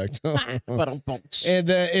conduct. And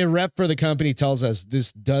a rep for the company tells us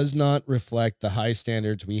this does not reflect the high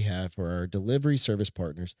standards we have for our delivery service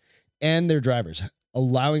partners and their drivers,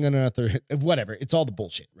 allowing another, whatever. It's all the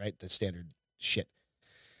bullshit, right? The standard shit.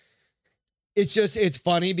 It's just, it's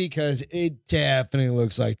funny because it definitely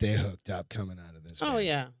looks like they hooked up coming out of this. Oh, game.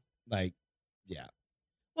 yeah. Like, yeah.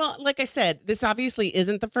 Well, like I said, this obviously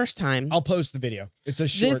isn't the first time. I'll post the video. It's a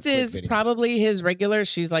short, This is video. probably his regular.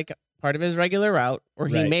 She's like part of his regular route, or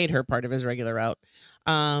he Right. made her part of his regular route.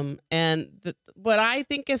 What I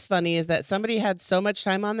think is funny is that somebody had so much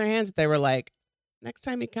time on their hands that they were like, next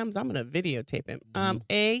time he comes, I'm going to videotape him.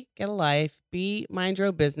 A, get a life. B, mind your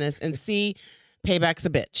own business. And C, payback's a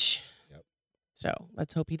bitch. Yep. So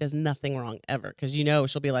let's hope he does nothing wrong ever. Because you know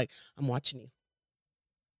she'll be like, I'm watching you.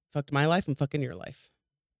 Fucked my life, I'm fucking your life.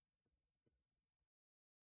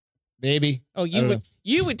 Maybe. Oh,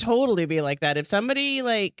 you would totally be like that if somebody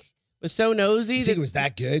like was so nosy. You think it was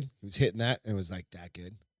that good? He was hitting that and it was like that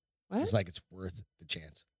good. What? It's like it's worth the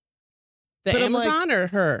chance. The But I'm like- Amazon or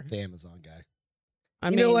her? The Amazon guy. I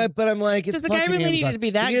You mean, know what? But I'm like, it's does the guy fucking really need Amazon. to be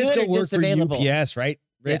that You just good go or work just for available? UPS, right?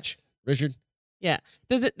 Yes. Richard.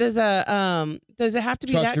 Does it have to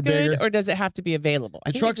be Trucks that are good bigger. or does it have to be available?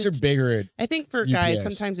 The trucks are bigger. I think for guys,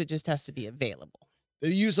 UPS. sometimes it just has to be available. They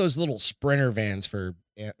use those little Sprinter vans for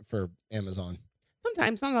Amazon.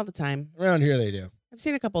 Sometimes, not all the time. Around here, they do. I've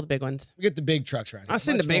seen a couple of the big ones. We get the big trucks around here. I've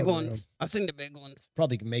seen the Much big more room. ones. I've seen the big ones.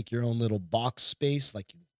 Probably can make your own little box space,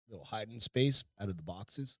 like your little hiding space out of the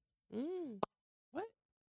boxes. What?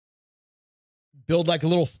 Build like a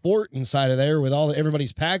little fort inside of there with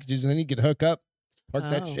everybody's packages, and then you could hook up, park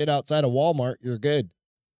that Oh. shit outside of Walmart. You're good,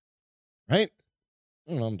 right?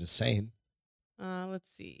 I don't know. I'm just saying. Let's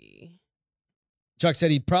see. Chuck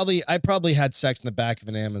said I probably had sex in the back of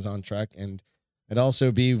an Amazon truck, and it'd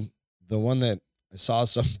also be the one that I saw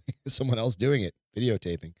someone else doing it,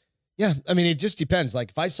 videotaping. Yeah, I mean, it just depends.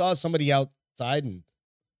 Like if I saw somebody outside and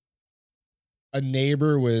a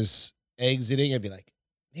neighbor was exiting, I'd be like,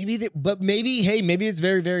 maybe it's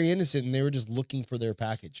very, very innocent, and they were just looking for their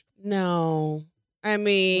package. No. I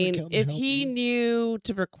mean, come if help he me? knew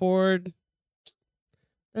to record,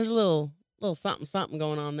 there's a little something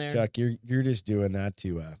going on there. Chuck, you're just doing that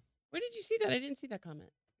to Where did you see that? I didn't see that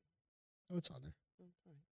comment. oh, it's on there. Oh,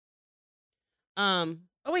 sorry.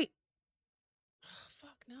 Oh wait. Oh,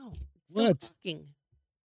 fuck no. It's still What? talking.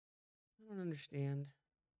 I don't understand.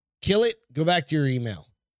 Kill it. Go back to your email.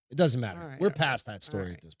 It doesn't matter. All right, We're all right, past that story all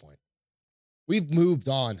right. at this point. We've moved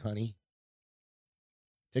on, honey.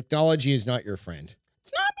 Technology is not your friend.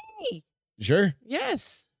 It's not me. You sure?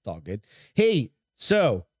 Yes. It's all good. Hey,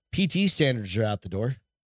 so PT standards are out the door.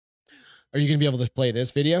 Are you going to be able to play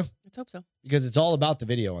this video? Let's hope so. Because it's all about the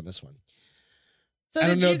video on this one. So I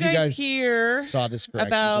don't did know you if you guys hear saw this corrections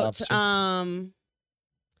about officer.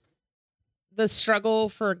 the struggle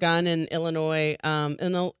for a gun in Illinois?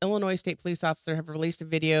 An Illinois state police officer have released a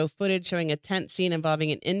video footage showing a tense scene involving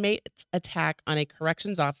an inmate attack on a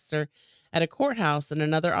corrections officer at a courthouse and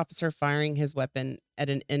another officer firing his weapon at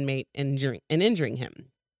an inmate injuring him.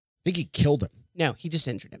 I think he killed him. No, he just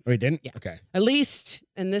injured him. Oh, he didn't? Yeah. Okay. At least,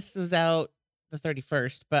 and this was out the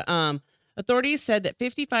 31st, but authorities said that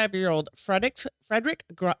 55-year-old Frederick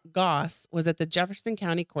Goss was at the Jefferson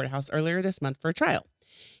County Courthouse earlier this month for a trial.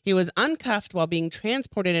 He was uncuffed while being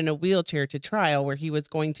transported in a wheelchair to trial where he was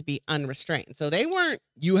going to be unrestrained. So they weren't.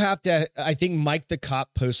 You have to, I think Mike the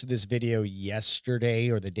cop posted this video yesterday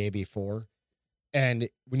or the day before. And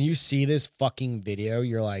when you see this fucking video,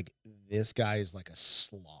 you're like, this guy is like a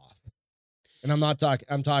sloth. And I'm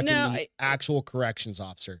talking the actual corrections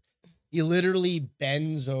officer. He literally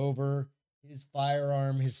bends over his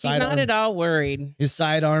firearm, his sidearm. He's not at all worried. His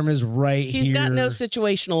sidearm is right here. He's got no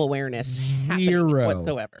situational awareness happening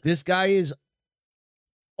whatsoever. This guy is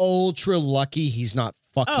ultra lucky he's not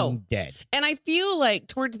fucking dead. And I feel like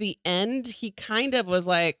towards the end, he kind of was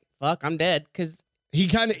like, fuck, I'm dead. Because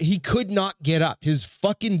he could not get up. His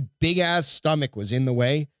fucking big ass stomach was in the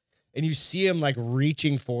way. And you see him like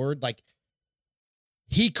reaching forward. Like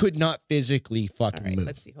he could not physically fucking move.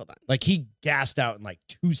 Let's see. Hold on. Like he gassed out in like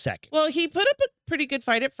 2 seconds. Well, he put up a pretty good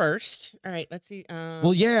fight at first. All right. Let's see.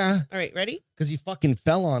 Well, yeah. All right. Ready? Because he fucking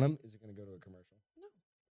fell on him. Is it going to go to a commercial? No.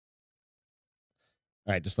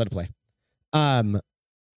 All right. Just let it play.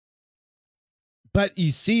 But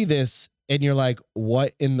you see this and you're like,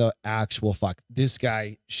 what in the actual fuck? This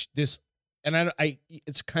guy, and I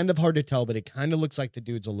it's kind of hard to tell, but it kind of looks like the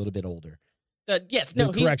dude's a little bit older.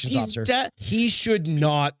 The corrections officer. He should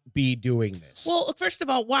not be doing this. Well, first of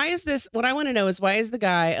all, why is this? What I want to know is why is the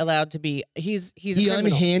guy allowed to be? He's a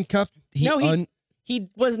criminal. Unhandcuffed. He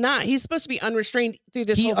was not. He's supposed to be unrestrained through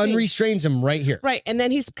this. He whole thing. unrestrains him right here. Right, and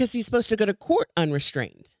then he's supposed to go to court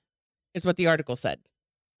unrestrained, is what the article said.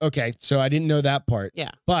 Okay, so I didn't know that part.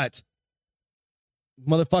 Yeah, but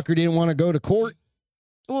motherfucker didn't want to go to court.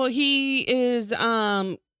 Well, he is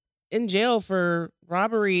in jail for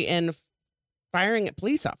robbery and firing at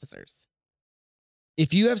police officers.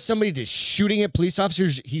 If you have somebody just shooting at police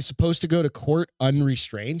officers, he's supposed to go to court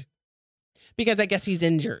unrestrained? Because I guess he's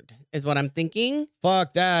injured, is what I'm thinking.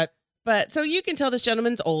 Fuck that. But so you can tell this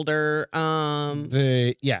gentleman's older.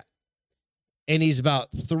 Yeah. And he's about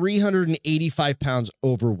 385 pounds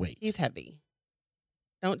overweight. He's heavy.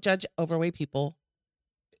 Don't judge overweight people.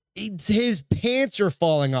 His pants are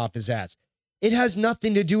falling off his ass. It has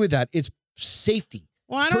nothing to do with that. It's safety.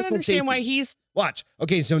 Well, I don't understand why he's... Watch.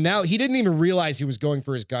 Okay, so now he didn't even realize he was going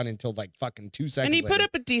for his gun until like fucking 2 seconds And he later. put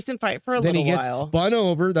up a decent fight for a then little while. Then he gets spun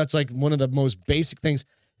over. That's like one of the most basic things.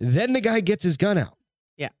 Then the guy gets his gun out.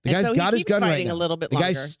 Yeah. The guy's got his gun right now. A little bit the longer.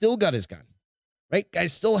 guy's still got his gun. Right? Guy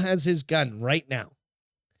still has his gun right now.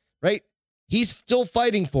 Right? He's still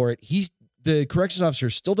fighting for it. The corrections officer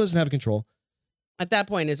still doesn't have control. At that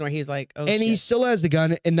point is where he's like, oh, and shit. he still has the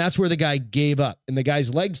gun, and that's where the guy gave up. And the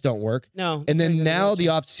guy's legs don't work. No. And then now the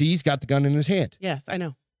officer, he's got the gun in his hand. Yes, I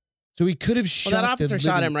know. So he could have shot. Well, that officer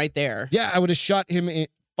shot him right there. Yeah, I would have shot him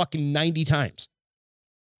fucking 90 times.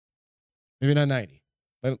 Maybe not 90,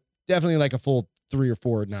 but definitely like a full 3 or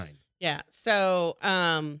 4 or 9. Yeah. So,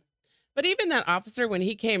 but even that officer, when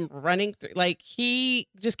he came running through, like he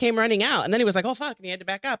just came running out, and then he was like, "Oh fuck," and he had to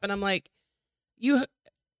back up. And I'm like,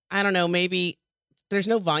 I don't know, maybe there's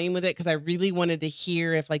no volume with it because I really wanted to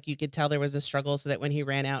hear if like you could tell there was a struggle, so that when he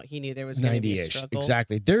ran out, he knew there was going to be a struggle.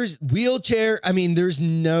 Exactly. There's wheelchair. I mean, there's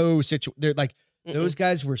no situation. They're like those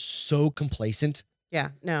guys were so complacent. Yeah.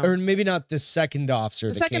 No. Or maybe not the second officer.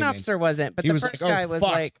 The second officer wasn't, but the first guy was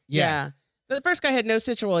like, yeah. The first guy had no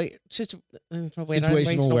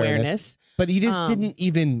situational awareness. But he just didn't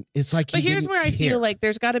even, it's like, but here's where I feel like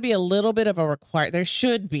there's got to be a little bit of there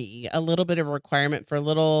should be a little bit of a requirement for a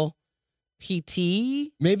little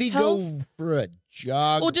PT. Maybe health. go for a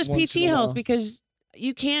jog. Well, just PT health, because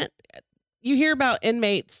you hear about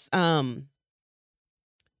inmates getting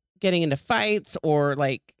into fights or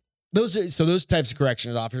like, those types of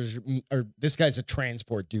corrections officers are. This guy's a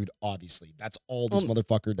transport dude. Obviously, that's all this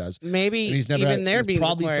motherfucker does. Maybe he's never even there being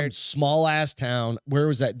probably required. some small ass town. Where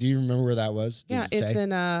was that? Do you remember where that was? Yeah, it's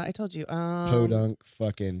in. I told you. Podunk.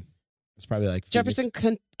 Fucking. It's probably like Jefferson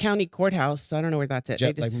County Courthouse. So I don't know where that's at.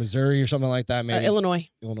 Like Missouri or something like that. Maybe Illinois.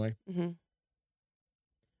 Mm-hmm.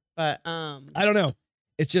 But I don't know.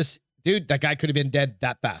 It's just, dude, that guy could have been dead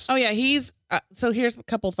that fast. Oh yeah, he's. So here's a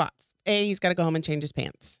couple thoughts. A, he's got to go home and change his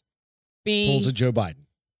pants. B, pulls a Joe Biden.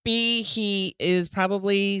 B, he is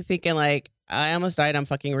probably thinking like, I almost died. I'm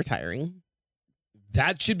fucking retiring.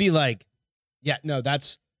 That should be like, yeah, no,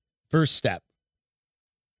 that's first step.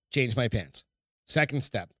 Change my pants. Second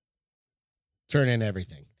step, turn in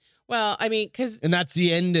everything. Well, I mean, And that's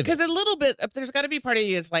the end of it. because a little bit, there's got to be part of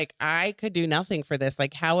you that's like, I could do nothing for this.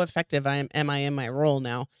 Like, how effective am I in my role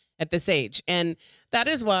now at this age? And that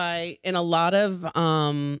is why in a lot of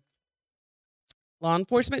law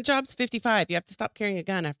enforcement jobs, 55, you have to stop carrying a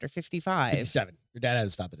gun after 55. 57. Your dad had to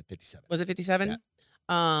stop it at 57. Was it 57? Yeah.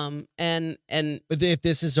 And But if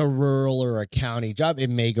this is a rural or a county job, it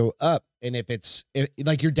may go up. And if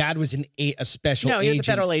like your dad was a special No, he was a agent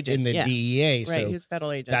federal agent. in the Yeah. DEA, right, so he was a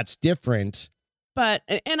federal agent. that's different. But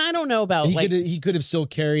and I don't know about He could have still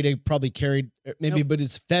probably carried maybe, Nope. but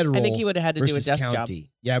it's federal. I think he would have had to do a versus desk county. job.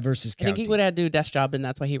 Yeah, versus I county. think he would have had to do a desk job, and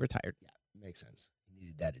that's why he retired. Yeah, makes sense. He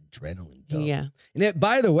needed that adrenaline dump. Yeah. And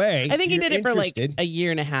by the way, I think he if did you're it for like interested, a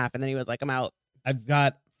year and a half, and then he was like, I'm out. I've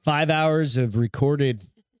got 5 hours of recorded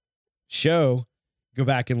show. Go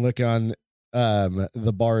back and look on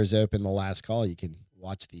the bar is open. The last call. You can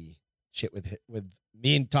watch the shit with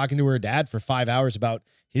me and talking to her dad for 5 hours about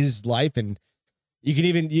his life, and you can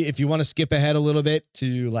even, if you want to skip ahead a little bit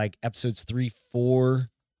to like episodes 3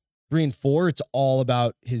 and 4, it's all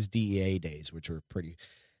about his DEA days, which were pretty.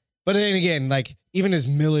 But then again, like even his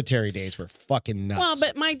military days were fucking nuts. Well,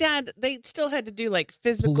 but my dad, they still had to do like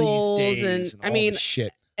Police physicals, days and I all mean, this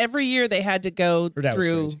shit. every year they had to go Her dad was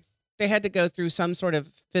through. crazy. They had to go through some sort of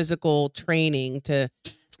physical training to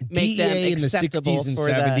make DEA them in the acceptable 60s and for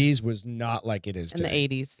the 70s was not like it is in the today.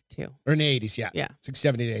 80s too. Or in the 80s, yeah. Yeah. 60s,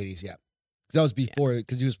 70s, 80s, yeah. Because that was before,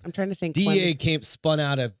 because he was, I'm trying to think. DEA spun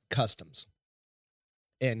out of customs.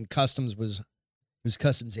 And customs he was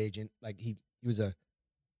customs agent. Like he was a, what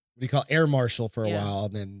do you call it, air marshal for a Yeah. while.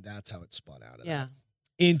 And then that's how it spun out of Yeah. that.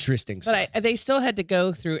 Interesting stuff. But they still had to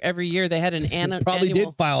go through every year. They had an Probably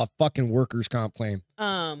annual, did file a fucking workers' comp claim.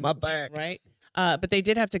 My back. right? But they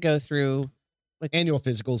did have to go through Annual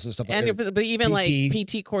physicals and stuff like annual, that. but even PT. like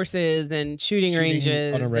PT courses and shooting Shooting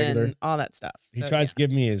ranges on a regular. and all that stuff. He So, tried yeah. to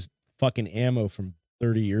give me his fucking ammo from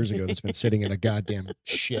 30 years ago that's been sitting in a goddamn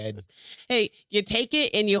shed. Hey, you take it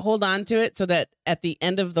and you hold on to it so that at the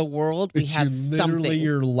end of the world we It's have literally something.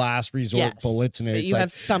 your last resort Yes. bullets, and That it's you like,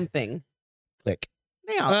 have something. click.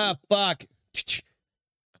 They all, Fuck.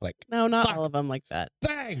 Click. no, not fuck. all of them like that.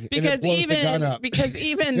 Bang. And it Because blows the gun up.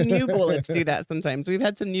 even new bullets do that sometimes. We've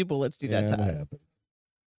had some new bullets do that Yeah, to what us. happened?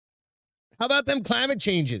 How about them climate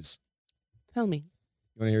changes? Tell me.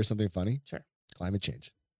 You want to hear something funny? Sure. Climate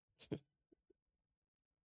change.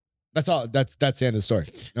 That's all. That's the end of the story.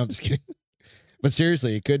 No, I'm just kidding. But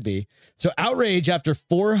seriously, it could be. So outrage after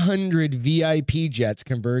 400 VIP jets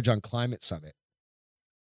converge on climate summit.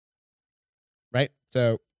 Right?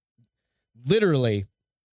 So literally,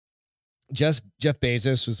 Jeff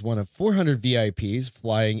Bezos was one of 400 VIPs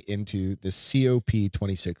flying into the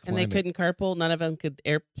COP26 And climate. they couldn't carpool. None of them could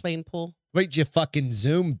airplane pull. Wait, you fucking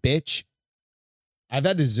Zoom, bitch. I've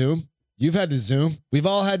had to Zoom. You've had to Zoom. We've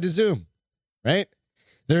all had to Zoom, right?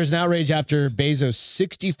 There is an outrage after Bezos'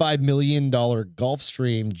 $65 million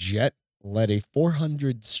Gulfstream jet led a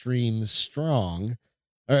 400 strong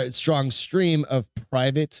stream of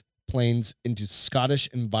private planes into Scottish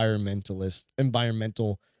environmental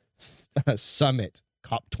summit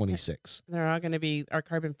COP26. They're all going to be our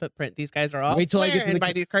carbon footprint. These guys are all Wait till I get to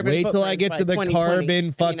by these carbon wait till I footprints get by to the 2020.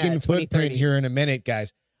 carbon fucking I mean, footprint 2030. here in a minute,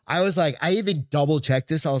 guys. I was like, I even double checked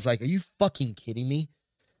this. I was like, are you fucking kidding me?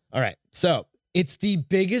 All right. So it's the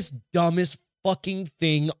biggest, dumbest fucking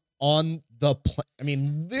thing on the planet. I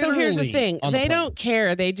mean, literally. So here's the thing. on the They planet. don't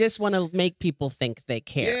care. They just want to make people think they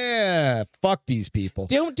care. Yeah. Fuck these people.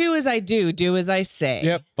 Don't do as I do. Do as I say.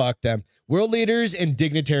 Yep. Fuck them. World leaders and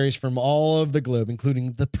dignitaries from all over the globe,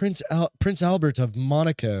 including the Prince Albert of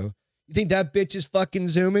Monaco. You think that bitch is fucking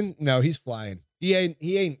zooming? No, he's flying. He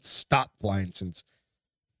ain't stopped flying since.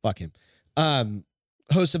 Fuck him.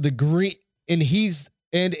 Host of the Green,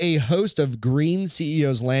 and a host of Green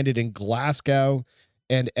CEOs landed in Glasgow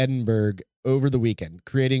and Edinburgh over the weekend,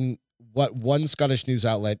 creating what one Scottish news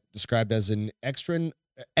outlet described as an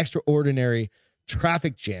extraordinary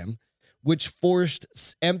traffic jam, which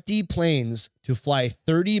forced empty planes to fly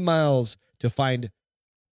 30 miles to find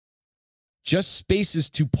just spaces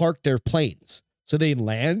to park their planes. So they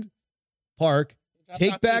land, park,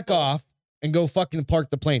 take back off, and go fucking park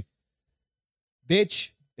the plane.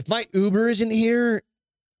 Bitch, if my Uber isn't here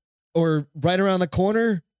or right around the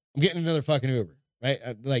corner, I'm getting another fucking Uber, right?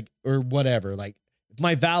 Or whatever. Like, if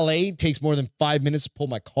my valet takes more than 5 minutes to pull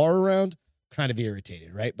my car around, kind of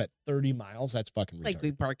irritated, right? But 30 miles, that's fucking retarded. Like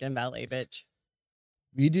we park in valet, bitch.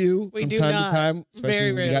 We do We from do time not. to time, especially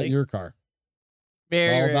Very when you got rarely. your car.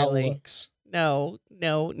 Very It's all about rarely. looks. No.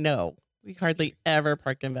 We hardly ever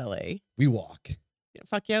park in valet. We walk. Yeah,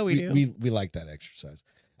 fuck yeah, we do. We like that exercise.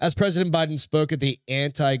 As President Biden spoke at the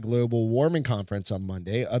anti-global warming conference on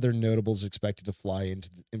Monday, other notables expected to fly in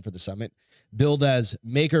for the summit, billed as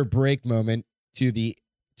make or break moment to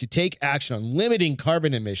take action on limiting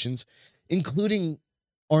carbon emissions, including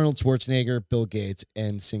Arnold Schwarzenegger, Bill Gates,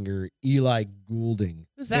 and singer Eli Goulding.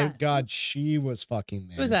 Who's that? Thank God she was fucking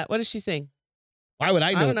there. Who's that? What does she sing? Why would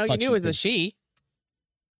I know? I don't know. You knew it was a she.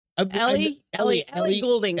 Ellie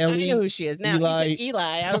Goulding. I know who she is. Now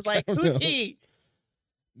Eli. I was like, who's he?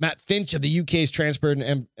 Matt Finch of the UK's Transport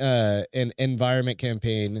and Environment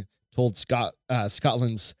Campaign told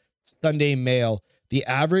Scotland's Sunday Mail the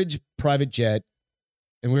average private jet,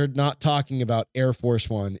 and we're not talking about Air Force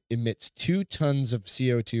One, emits 2 tons of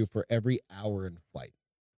CO2 for every hour in flight.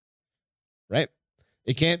 Right?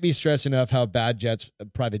 It can't be stressed enough how bad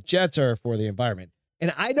private jets are for the environment.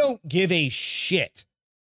 And I don't give a shit.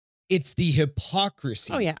 It's the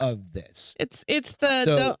hypocrisy of this. It's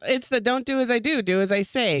the don't do as I do as I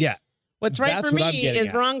say. Yeah. What's right for me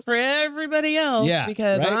is wrong for everybody else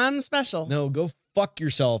because I'm special. No, go fuck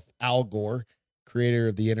yourself, Al Gore, creator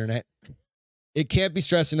of the internet. It can't be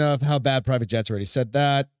stressed enough how bad private jets are. Already said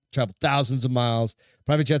that. Travel thousands of miles.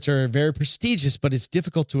 Private jets are very prestigious, but it's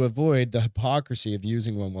difficult to avoid the hypocrisy of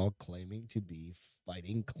using one while claiming to be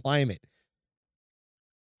fighting climate.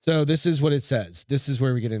 So this is what it says. This is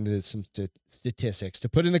where we get into some statistics. To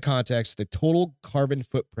put into context, the total carbon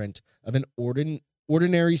footprint of an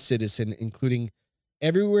ordinary citizen, including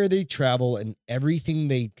everywhere they travel and everything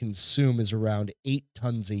they consume, is around 8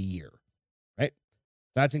 tons a year, right?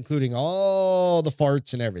 That's including all the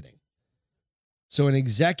farts and everything. So an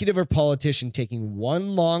executive or politician taking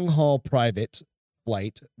one long-haul private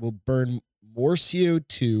flight will burn more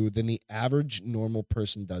CO2 than the average normal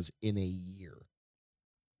person does in a year.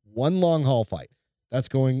 One long-haul flight. That's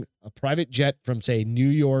going a private jet from, say, New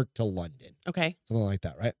York to London. Okay. Something like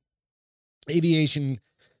that, right? Aviation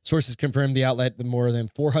sources confirmed the outlet that more than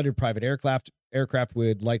 400 private aircraft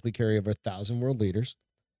would likely carry over 1,000 world leaders.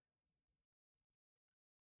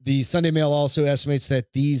 The Sunday Mail also estimates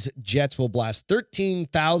that these jets will blast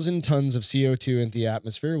 13,000 tons of CO2 into the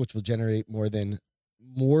atmosphere, which will generate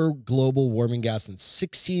more global warming gas than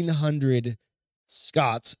 1,600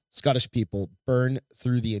 Scottish people burn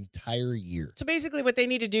through the entire year. So basically what they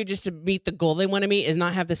need to do just to meet the goal they want to meet is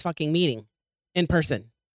not have this fucking meeting in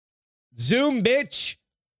person. Zoom, bitch.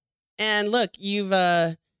 And look,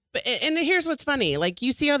 and here's what's funny. Like,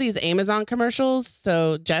 you see all these Amazon commercials.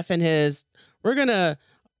 So Jeff and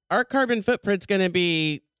our carbon footprint's going to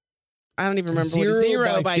be, I don't even remember,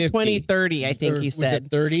 zero by 2030, I think he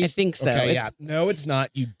said. 30? I think so. Okay, yeah. No, it's not,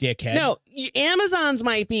 you dickhead. No, Amazon's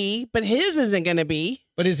might be, but his isn't going to be.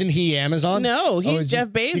 But isn't he Amazon? No, he's Jeff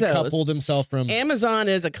Bezos. He coupled himself from... Amazon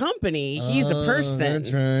is a company. He's a person.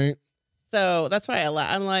 That's right. So that's why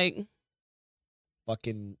I'm like...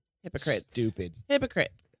 Fucking hypocrites. Stupid.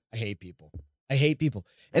 Hypocrites. I hate people.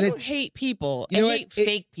 And I don't hate people. I hate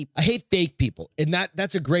fake people. I hate fake people. And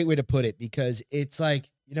that's a great way to put it, because it's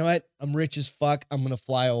like, you know what? I'm rich as fuck. I'm going to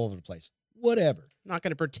fly all over the place. Whatever. I'm not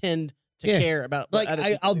going to pretend to care about what other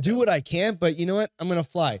people I'll do what I can, but you know what? I'm going to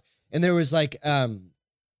fly. And there was like, whatever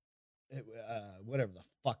the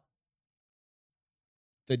fuck.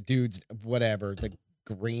 The dude's, whatever, the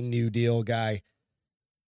Green New Deal guy.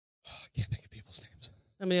 Oh, I can't think of people's names.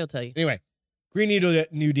 Somebody will tell you. Anyway, Green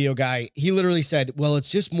New Deal guy, he literally said, well, it's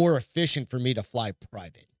just more efficient for me to fly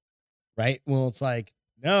private. Right? Well, it's like,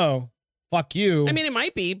 no, fuck you. I mean, it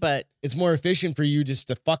might be, but it's more efficient for you just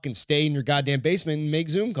to fucking stay in your goddamn basement and make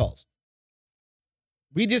Zoom calls.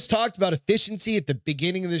 We just talked about efficiency at the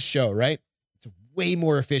beginning of this show, right? It's way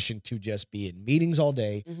more efficient to just be in meetings all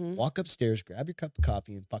day, walk upstairs, grab your cup of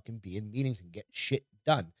coffee, and fucking be in meetings and get shit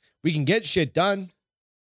done. We can get shit done,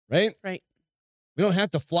 right? Right. We don't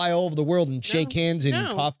have to fly all over the world and shake hands and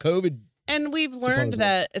cough COVID. And we've learned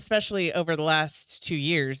that, especially over the last 2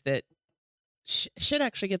 years, that shit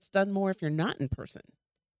actually gets done more if you're not in person.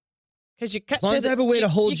 Because you cut as long as I have a way to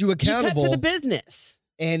hold you accountable. You cut to the business.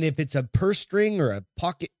 And if it's a purse string or a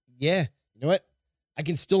pocket, you know what? I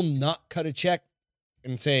can still not cut a check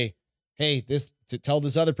and say, hey, to tell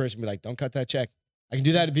this other person, be like, don't cut that check. I can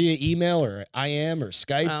do that via email or IM or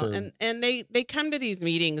Skype. And they come to these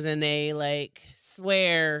meetings and they like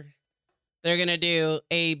swear they're going to do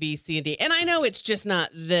A, B, C, and D. And I know it's just not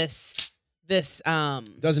this.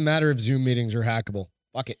 Doesn't matter if Zoom meetings are hackable.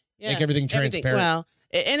 Fuck it. Yeah, make everything transparent. Well,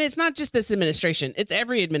 and it's not just this administration. It's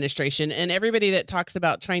every administration and everybody that talks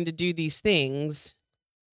about trying to do these things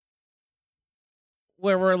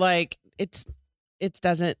where we're like, it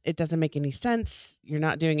doesn't make any sense. You're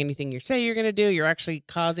not doing anything you say you're going to do. You're actually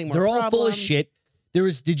causing more problems. They're all full of shit.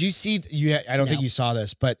 Did you see you? I don't think No. you saw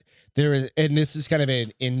this, but there is, and this is kind of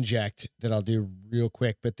an inject that I'll do real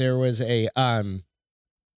quick, but there was a,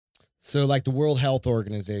 so like the World Health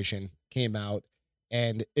Organization came out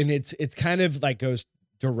and it's kind of like goes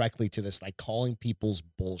directly to this, like calling people's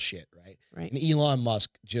bullshit, right? Right. And Elon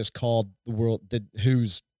Musk just called the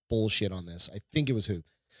WHO's bullshit on this. I think it was WHO.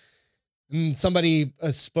 And somebody, a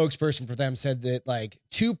spokesperson for them, said that like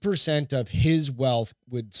 2% of his wealth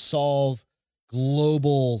would solve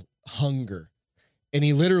global hunger. And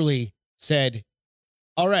he literally said,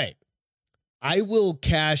 all right, I will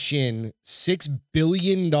cash in $6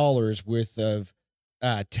 billion worth of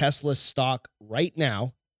Tesla stock right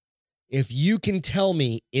now if you can tell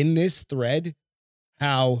me in this thread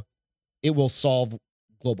how it will solve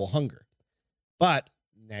global hunger. But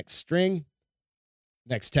next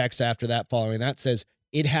text after that, following that, says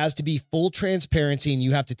it has to be full transparency and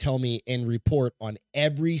you have to tell me and report on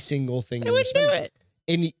every single thing. They wouldn't do it.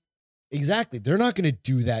 And exactly, they're not going to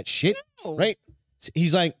do that shit, No. right?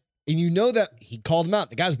 He's like, and you know that he called him out.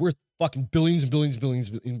 The guy's worth fucking billions and billions and billions.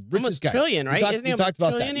 And richest Almost guy. trillion, right? We talked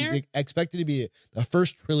about that. Trillionaire? He's expected to be the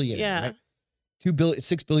first trillionaire. Yeah. Right?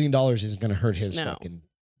 $6 billion isn't going to hurt his fucking.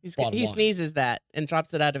 He sneezes that and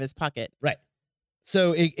drops it out of his pocket. Right.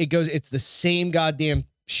 So it goes. It's the same goddamn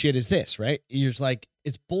shit as this, right? You're just like,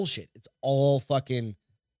 it's bullshit. It's all fucking.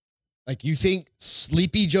 Like, you think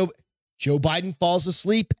sleepy Joe Biden falls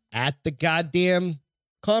asleep at the goddamn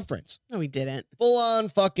conference. No, he didn't. Full on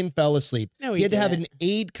fucking fell asleep. No, he had to have an didn't.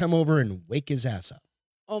 aide come over and wake his ass up.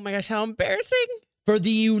 Oh my gosh, how embarrassing. For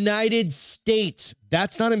the United States.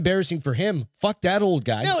 That's not embarrassing for him. Fuck that old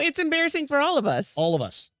guy. No, it's embarrassing for all of us. All of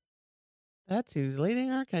us. That's who's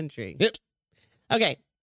leading our country. Yep. Okay.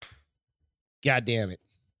 God damn it.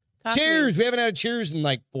 Talk to me. Cheers. We haven't had a cheers in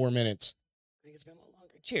like 4 minutes. I think it's been a little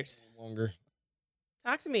longer. Cheers. Longer.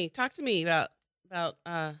 Talk to me. Talk to me about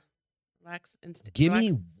relax and Give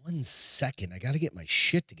me 1 second. I got to get my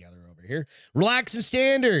shit together over here. Relax and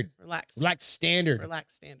Standard. relax. Relax Standard.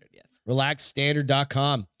 Relax standard, yes.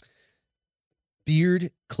 RelaxStandard.com.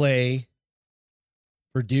 Beard clay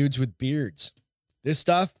for dudes with beards. This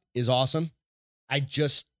stuff is awesome. I You did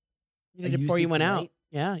it used before it you went out. tonight.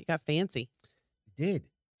 Yeah, you got fancy. did.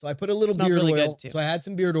 So I put a little Smelled beard really oil. good, too. So I had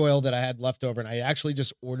some beard oil that I had left over, and I actually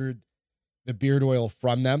just ordered the beard oil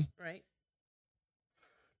from them. Right.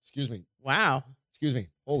 Excuse me. Wow. Excuse me.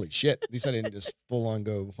 Holy shit. At least I didn't just full on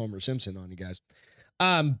go Homer Simpson on you guys.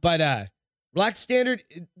 But Relax Standard,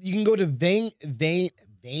 you can go to Vainglory,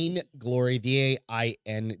 VAINGLORY,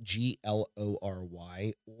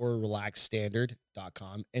 or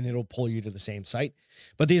relaxstandard.com, and it'll pull you to the same site.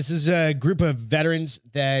 But this is a group of veterans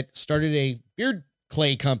that started a beard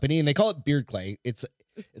clay company, and they call it beard clay. It's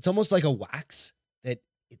almost like a wax that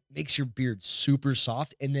it makes your beard super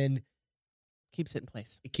soft, and then Keeps it in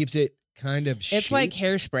place. it keeps it kind of It's like shaped.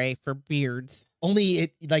 hairspray for beards.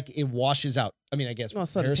 Only it washes out. I mean, I guess Well,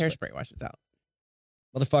 so does hairspray washes out.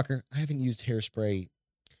 Motherfucker, I haven't used hairspray.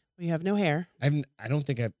 Well, you have no hair. I don't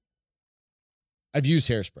think I've used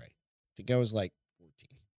hairspray. I think I was like 14.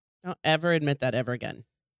 Don't ever admit that ever again.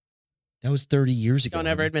 That was 30 years ago. Don't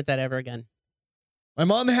ever honey. admit that ever again. My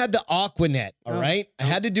mom had the Aquanet, all Oh, right? I oh.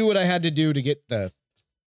 had to do what I had to do to get the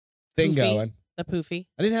thing Poofy? going. The poofy.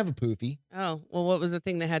 I didn't have a poofy. Oh, well, what was the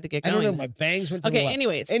thing that had to get I going? don't know. My bangs went to the Okay, left.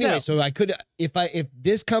 anyways. Anyway, so, so I could if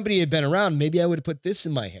this company had been around, maybe I would have put this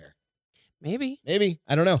in my hair. maybe. Maybe.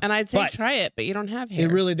 I don't know. And I'd say But try it, but you don't have hair.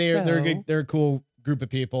 It really they're so- good. They're a cool group of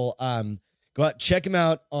people. Go out, check them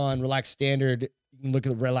out on Relax Standard. You can look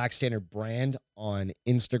at the Relax Standard brand on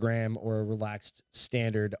Instagram or Relaxed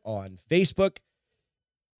Standard on Facebook.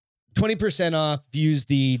 20% off. Use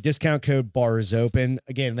the discount code Bar is Open.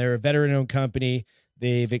 Again, they're a veteran-owned company.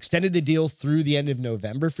 They've extended the deal through the end of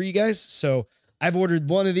November for you guys. So I've ordered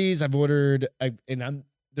one of these. They're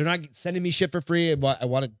not sending me shit for free.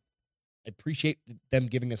 I appreciate them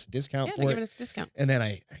giving us a discount Yeah, for they're it. giving us a discount. And then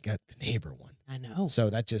I got the neighbor one. I know. So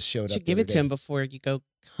that just showed You up. should give the it other to day. him before you go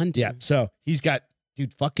hunting. Yeah. So he's got,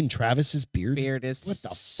 dude, fucking Travis's beard. Beard is What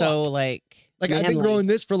the so like Like I've been manly. growing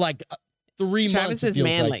this for like 3 months. Travis it is feels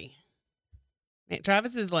like. manly. Man,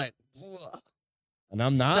 Travis is like And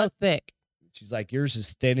I'm so not. thick. She's like, yours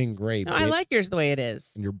is thin and gray. No, I bitch, like yours the way it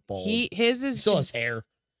is. and you're bald. His He is still has just- hair.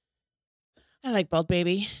 I like bald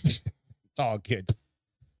baby. It's all good.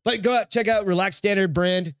 But go out, check out Relax Standard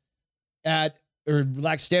brand at or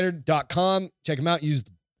relaxstandard.com. Check them out.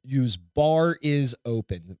 Use Bar is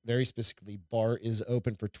Open. Very specifically, Bar is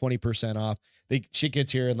Open for 20% off. Shit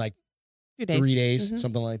gets here in like 2 days. 3 days, Mhm.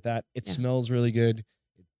 something like that. It Yeah. smells really good.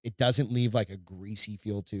 It doesn't leave like a greasy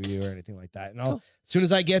feel to you or anything like that. And Cool. as soon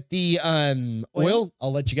as I get the oil, Oil?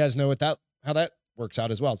 I'll let you guys know how that works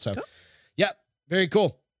out as well. So, Cool. yeah, very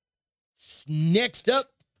cool. Next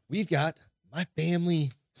up, we've got my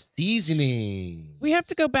family seasoning. We have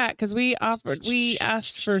to go back because we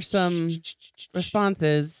asked for some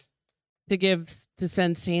responses to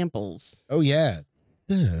send samples. Oh, yeah.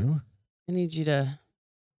 So, I need you to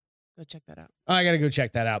go check that out. I got to go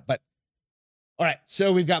check that out. But, all right.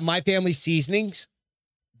 So, we've got my family seasonings.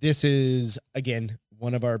 This is, again,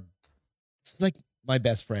 this is like my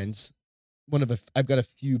best friends. I've got a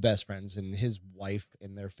few best friends, and his wife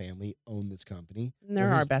and their family own this company. And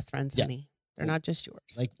they're our best friends, yeah. honey. They're not just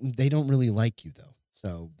yours. Like, they don't really like you, though.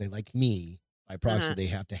 So they like me. By proxy, they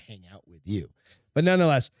have to hang out with you. But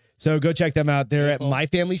nonetheless, so go check them out. They're at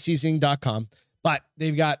myfamilyseasoning.com. But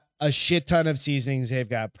they've got a shit ton of seasonings. They've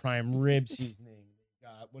got prime rib seasoning. They've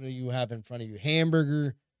got, what do you have in front of you?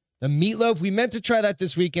 Hamburger. The meatloaf. We meant to try that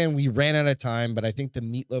this weekend. We ran out of time, but I think the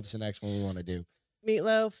meatloaf's the next one we want to do.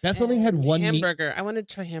 Meatloaf. That's only had one hamburger. I want to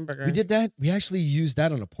try hamburger. We did that. We actually used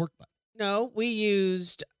that on a pork butt. No, we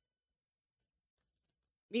used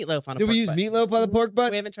meatloaf on a pork butt. Did we use meatloaf on the pork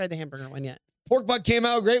butt? We haven't tried the hamburger one yet. Pork butt came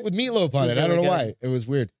out great with meatloaf on it. I don't know why. It was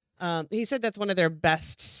weird. He said that's one of their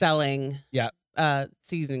best selling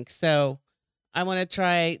seasonings. So I want to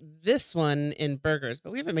try this one in burgers,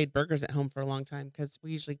 but we haven't made burgers at home for a long time because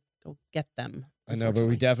we usually go get them. I know, but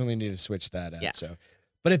we definitely need to switch that up. Yeah. So,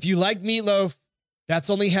 but if you like meatloaf, that's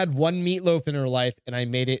only had one meatloaf in her life, and I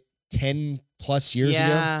made it 10 plus years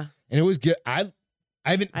ago, and it was good. I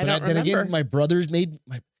haven't. I don't remember. Again, my brothers made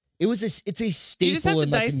my. It's a staple. You just have to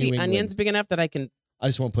in dice like New the England. onions big enough that I can. I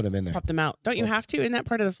just won't put them in there. Pop them out. Don't you have to? Isn't that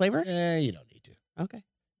part of the flavor? You don't need to. Okay.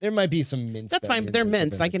 There might be some minced. That's fine, but they're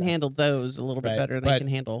minced. I can handle those a little bit better than I can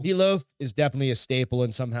handle. Meatloaf is definitely a staple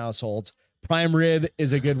in some households. Prime rib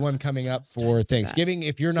is a good one coming up for Thanksgiving.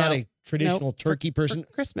 If you're not a traditional turkey person,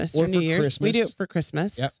 for Christmas or or New for Year's, Christmas, we do it for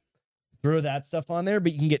Christmas. Yep. Throw that stuff on there,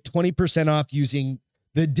 but you can get 20% off using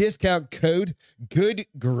the discount code Good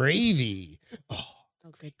Gravy. Oh,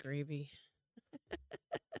 good gravy.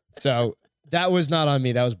 So that was not on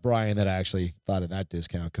me. That was Brian that actually thought of that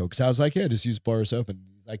discount code. Because I was like, yeah, just use bar soap. And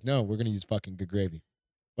he's like, no, we're going to use fucking Good Gravy.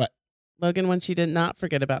 What? Logan wants you to not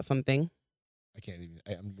forget about something. I can't even.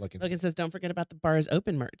 I'm looking. Logan says, don't forget about the Bars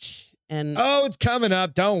Open merch. And oh, it's coming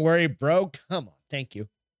up. Don't worry, bro. Come on. Thank you.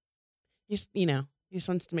 He just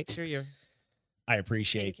wants to make sure you're. I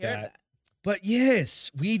appreciate that. But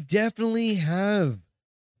yes, we definitely have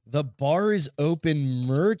the Bars Open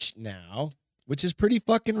merch now, which is pretty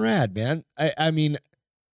fucking rad, man. I mean,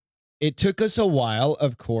 it took us a while,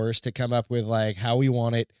 of course, to come up with like how we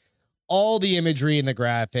want it. All the imagery and the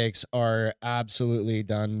graphics are absolutely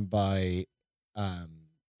done by.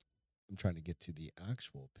 I'm trying to get to the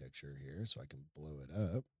actual picture here so I can blow it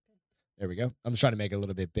up. There we go. I'm just trying to make it a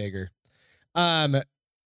little bit bigger. But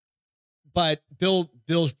Bill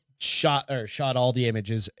shot all the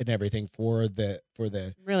images and everything for the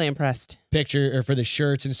really impressed picture or for the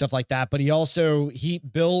shirts and stuff like that. But Bill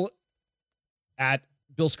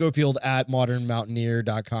Schofield at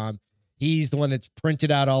modernmountaineer.com. He's the one that's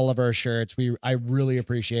printed out all of our shirts. I really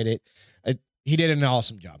appreciate it. He did an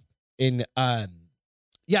awesome job.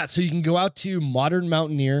 So you can go out to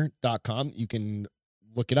modernmountaineer.com. You can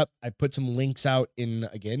look it up. I put some links out in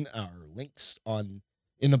our links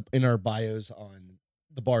in our bios on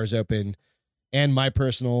the Bars Open and my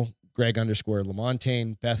personal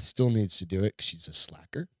Greg_LaMontagne. Beth still needs to do it because she's a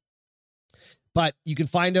slacker. But you can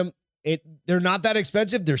find them. They're not that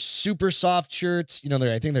expensive. They're super soft shirts.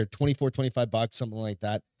 I think they're $24-$25, something like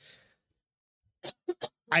that.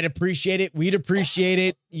 I'd appreciate it. We'd appreciate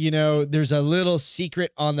it. There's a little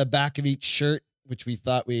secret on the back of each shirt, which we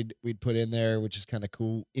thought we'd put in there, which is kind of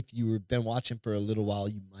cool. If you've been watching for a little while,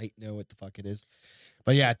 you might know what the fuck it is.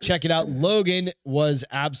 But yeah, check it out. Logan was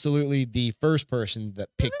absolutely the first person that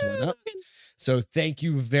picked one up. So thank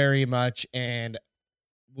you very much. And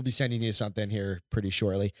we'll be sending you something here pretty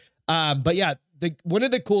shortly. But yeah, one of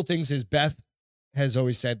the cool things is Beth has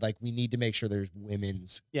always said, like, we need to make sure there's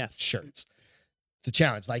women's shirts. It's a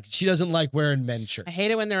challenge. Like, she doesn't like wearing men's shirts. I hate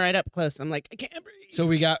it when they're right up close. I'm like, I can't breathe. So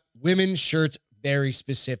we got women's shirts very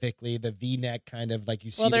specifically, the V-neck kind of like you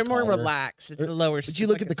see. Well, they're more collar. relaxed. It's the lower. But you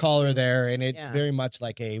look at the collar there, and it's very much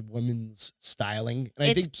like a women's styling.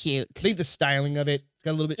 And it's cute. I think the styling of it, it's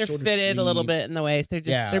got a little bit they're shorter fitted sleeves. a little bit in the waist.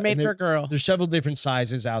 They're made for a girl. There's several different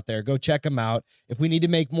sizes out there. Go check them out. If we need to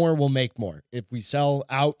make more, we'll make more. If we sell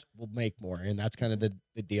out, we'll make more, and that's kind of the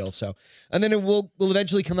deal. So, and then we'll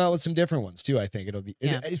eventually come out with some different ones too. I think it'll be.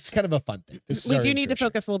 It's kind of a fun thing. We do need to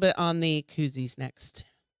focus a little bit on the koozies next.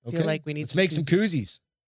 Okay. Feel like we need. Let's make some koozies.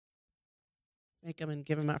 Make them and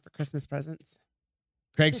give them out for Christmas presents.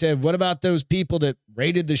 Craig said, "What about those people that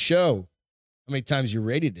rated the show?" How many times you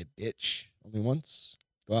rated it, bitch? Only once.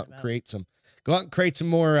 Go out and About- create some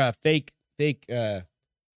more fake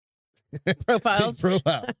Profiles. fake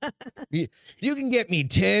profile. You can get me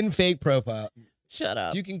 10 fake profile. Shut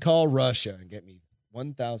up. You can call Russia and get me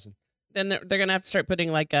 1,000. Then they're gonna have to start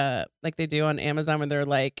putting like they do on Amazon when they're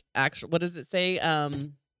like actual, what does it say?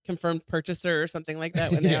 Confirmed purchaser or something like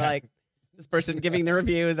that, when they're Yeah. like, this person giving the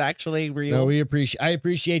review is actually real. No, I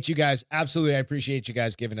appreciate you guys. Absolutely. I appreciate you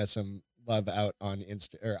guys giving us some love out on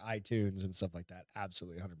Insta or iTunes and stuff like that.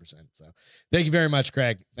 Absolutely 100%. So thank you very much,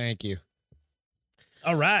 Craig. Thank you.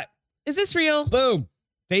 All right. Is this real? Boom.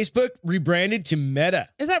 Facebook rebranded to Meta.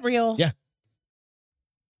 Is that real? Yeah.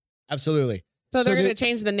 Absolutely. So they're So going to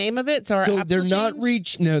change the name of it. So, our So apps they're will not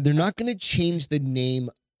change? they're not going to change the name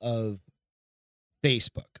of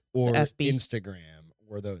Facebook or FB. Instagram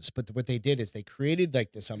or those. But what they did is they created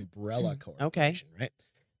like this umbrella corporation, right?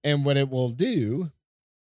 And what it will do,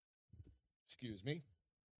 excuse me,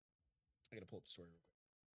 I got to pull up the story real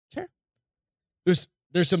quick. Sure.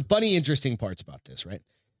 There's some funny, interesting parts about this, right?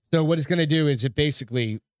 So what it's going to do is it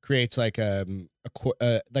basically creates like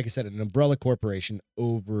like I said, an umbrella corporation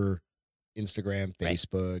over Instagram, Right.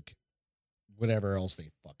 Facebook, whatever else they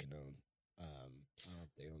fucking own. I don't know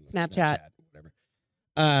if they own Snapchat.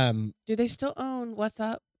 whatever. Do they still own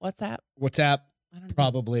WhatsApp? WhatsApp, I don't know.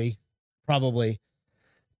 probably.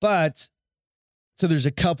 But so there's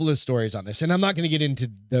a couple of stories on this, and I'm not going to get into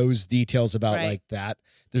those details about Right. like that.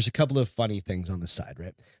 There's a couple of funny things on the side,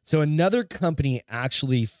 right? So another company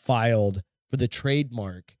actually filed for the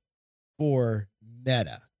trademark for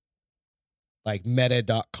Meta, like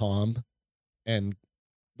meta.com, and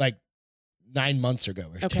like 9 months ago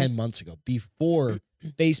or Okay. 10 months ago, before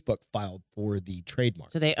Facebook filed for the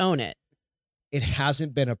trademark. So they own it. It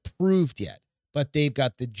hasn't been approved yet, but they've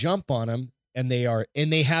got the jump on them, and they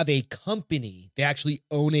have a company. They actually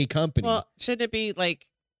own a company. Well, shouldn't it be like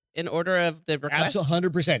in order of the request?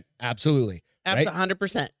 100%. Absolutely. right?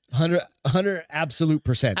 100%. 100 absolute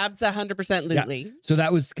percent. 100%. So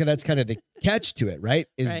that's kind of the catch to it, right?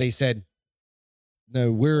 Is Right. they said,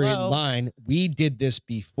 no, we're Whoa. in line. We did this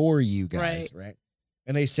before you guys, right?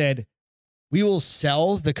 And they said, we will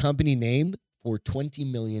sell the company name for $20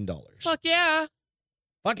 million. Fuck yeah.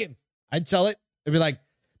 Fuck it. I'd sell it. It'd be like,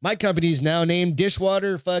 my company's now named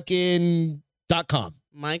dishwaterfucking.com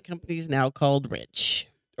My company's now called Rich.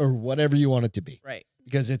 or whatever you want it to be. Right.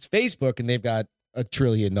 Because it's Facebook and they've got $1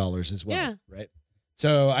 trillion as well. Yeah. Right.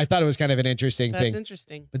 So I thought it was kind of an interesting That's thing.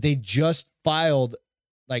 interesting. But they just filed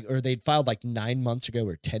they'd filed like 9 months ago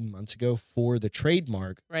or 10 months ago for the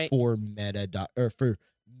trademark Right. for for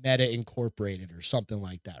Meta Incorporated or something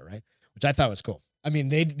like that, right? Which I thought was cool. I mean,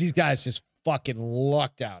 these guys just fucking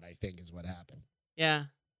lucked out, I think, is what happened. Yeah.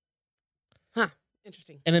 Huh.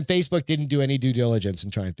 Interesting. And then Facebook didn't do any due diligence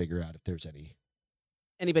and try and figure out if there's any.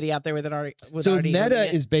 Anybody out there with it already? So already Meta owning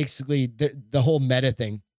it? is basically the whole Meta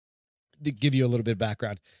thing. To give you a little bit of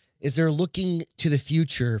background, is they're looking to the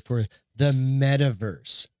future for the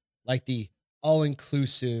metaverse, like the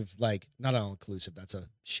all-inclusive, like not all-inclusive. That's a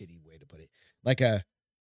shitty way to put it. Like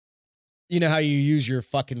you know how you use your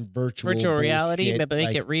fucking virtual reality, bullshit, but make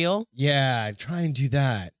like, it real. Yeah, try and do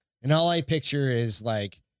that. And all I picture is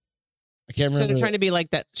like, I can't So remember. they're trying to be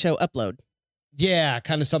like that show Upload. Yeah,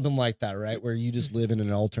 kind of something like that, right? Where you just live in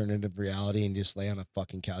an alternative reality and just lay on a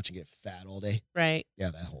fucking couch and get fat all day. Right. Yeah,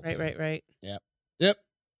 that whole thing. Right. Yep.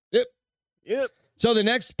 So the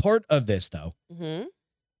next part of this, though, Mm-hmm.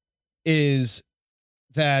 is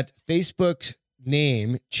that Facebook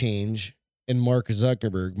name change and Mark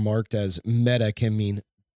Zuckerberg marked as Meta can mean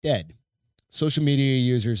dead. Social media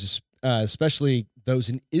users, especially those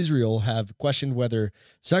in Israel, have questioned whether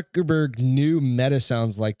Zuckerberg knew Meta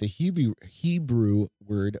sounds like the Hebrew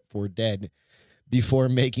word for dead before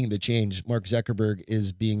making the change. Mark Zuckerberg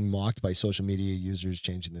is being mocked by social media users,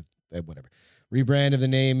 changing the whatever rebrand of the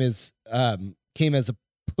name came as a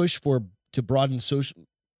push to broaden social.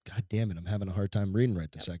 God damn it, I'm having a hard time reading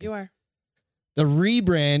right this second. You are. The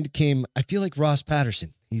rebrand came, I feel like Ross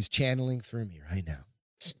Patterson. He's channeling through me right now.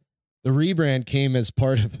 The rebrand came as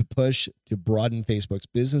part of a push to broaden Facebook's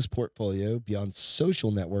business portfolio beyond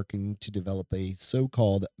social networking to develop a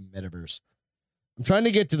so-called metaverse. I'm trying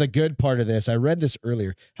to get to the good part of this. I read this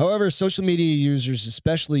earlier. However, social media users,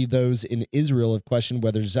 especially those in Israel, have questioned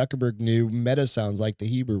whether Zuckerberg knew Meta sounds like the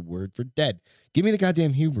Hebrew word for dead. Give me the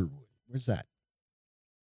goddamn Hebrew word. Where's that?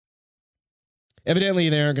 Evidently,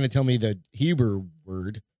 they aren't going to tell me the Hebrew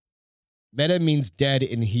word. Meta means dead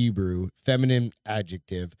in Hebrew, feminine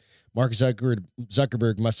adjective. Mark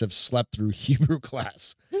Zuckerberg must have slept through Hebrew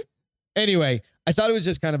class. Anyway, I thought it was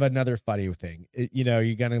just kind of another funny thing.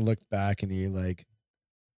 You got to look back and you're like,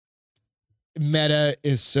 Meta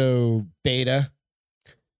is so beta,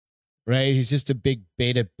 right? He's just a big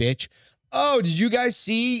beta bitch. Oh, did you guys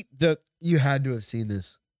see you had to have seen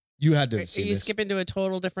this. You had to have Are seen you this. skipping to a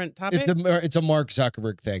total different topic? It's a Mark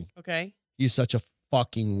Zuckerberg thing. Okay. He's such a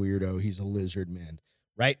fucking weirdo. He's a lizard man,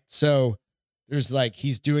 right? So there's like,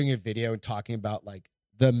 he's doing a video and talking about like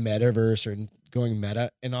the metaverse or going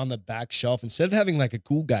meta. And on the back shelf, instead of having like a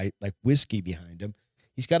cool guy, like whiskey behind him,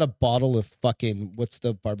 he's got a bottle of fucking, what's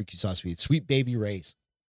the barbecue sauce we eat? Sweet Baby Ray's.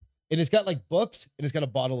 And it's got like books and it's got a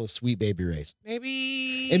bottle of Sweet Baby Ray's.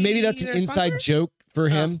 Maybe that's an inside joke for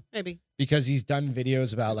him. Maybe. Because he's done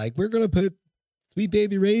videos about like, we're going to put Sweet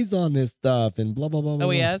Baby Ray's on this stuff and blah, blah, blah, blah. Oh,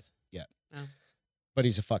 he has? Yeah. Oh. But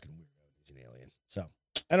he's a fucking weirdo. He's an alien. So,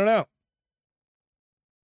 I don't know.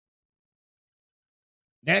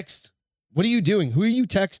 Next. What are you doing? Who are you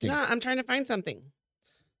texting? No, I'm trying to find something.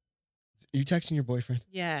 Are you texting your boyfriend?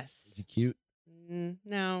 Yes. Is he cute?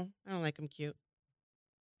 No, I don't like him cute.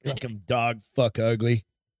 Like him dog fuck ugly.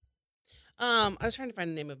 I was trying to find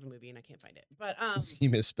the name of a movie and I can't find it. But He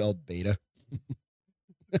misspelled beta.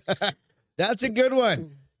 That's a good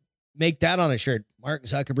one. Make that on a shirt. Mark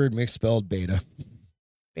Zuckerberg misspelled beta.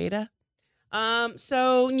 Beta.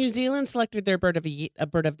 So New Zealand selected their bird of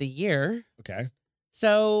the year. Okay.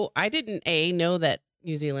 So I didn't know that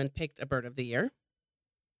New Zealand picked a bird of the year.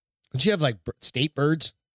 Don't you have like state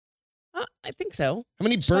birds? I think so. How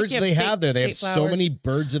many Just like birds you do they have have there? They have state so flowers. many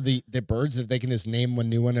birds of the birds that they can just name one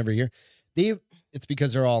new one every year. It's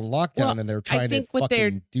because they're all in lockdown Well, and they're I trying to think what they're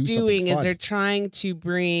fucking do doing something is fun. they're trying to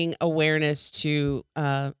bring awareness to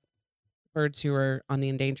birds who are on the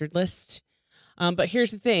endangered list. But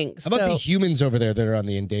here's the thing. How about the humans over there that are on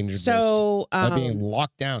the endangered list? So By being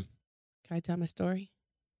locked down. can I tell my story?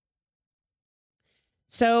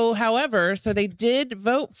 So, however, they did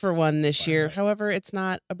vote for one this year. not? However, it's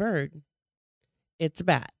not a bird. It's a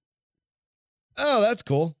bat. Oh, that's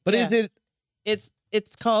cool. But Yeah. is it?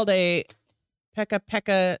 It's called a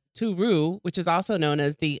peka turu, which is also known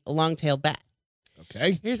as the long-tailed bat.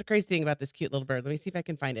 Okay. Here's the crazy thing about this cute little bird. Let me see if I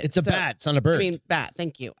can find it. It's a bat. It's not a bird. I mean, bat.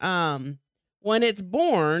 Thank you. When it's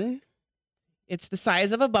born, it's the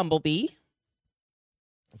size of a bumblebee.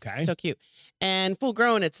 okay. So cute. And full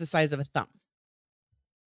grown, it's the size of a thumb.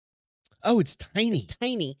 Oh, it's tiny. It's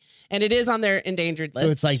tiny. And it is on their endangered list.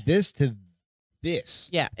 So it's like this to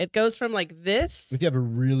this. Yeah, it goes from like this. If you have a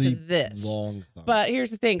really To this. long thumb. But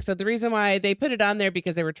here's the thing. So the reason why they put it on there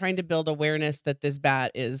because they were trying to build awareness that this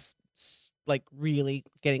bat is like really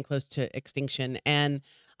getting close to extinction. And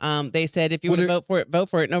they said if you want to vote for it, vote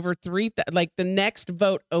for it. And over like the next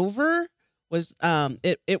vote over was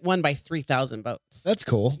it won by 3,000 votes. That's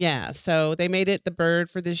cool. Yeah. So they made it the bird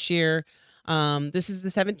for this year. This is the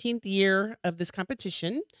 17th year of this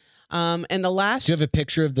competition. And the last Do you have a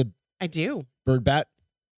picture of the I do. bird bat?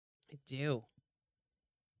 I do.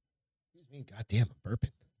 Excuse me. God damn, I'm burping.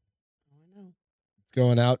 Oh, I know. It's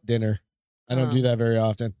going out dinner. I don't do that very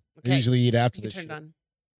often. I usually eat after You this can shit. turn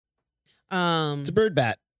it on. It's a bird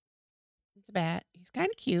bat. It's a bat. He's kind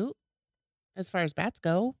of cute as far as bats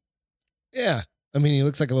go. Yeah. I mean, he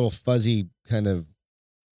looks like a little fuzzy kind of.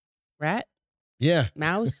 Rat, Yeah.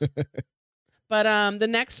 mouse. But the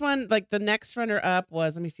next one, like the next runner up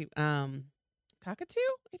was, let me see, cockatoo,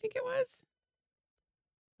 I think it was.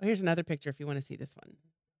 Oh, here's another picture if you want to see this one.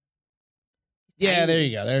 Yeah, Tiny. there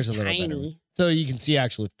you go. There's a little better one. Tiny. So you can see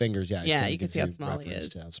actual fingers. Yeah. Yeah, kinda you can gives see how small he reference is.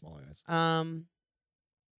 to how small he is.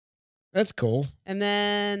 That's cool. And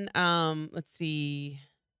then let's see.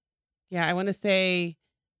 Yeah, I want to say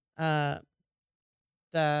the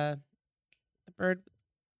bird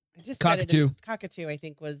I just said it. Cockatoo. Cockatoo, I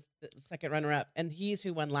think, was the second runner up. And he's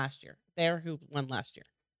who won last year. They're who won last year.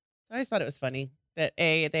 So I just thought it was funny that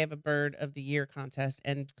A, they have a bird of the year contest,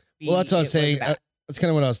 and B, Well, that's what I was it a saying. bat. That's kind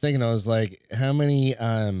of what I was thinking. I was like, how many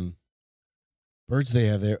birds do they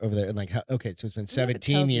have there over there? And like, okay, so it's been It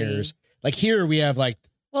 17 tells me. years. Like here we have like,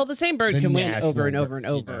 Well, the same bird the can win national over and bird, over and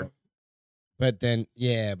you over. know. but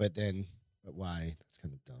why? That's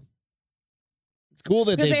kind of dumb. It's cool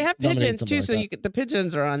that Because they have nominate pigeons something too, like so that. you could, the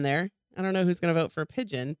pigeons are on there. I don't know who's going to vote for a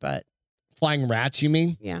pigeon, but Flying rats, you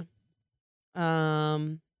mean? yeah.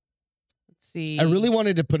 Let's see. I really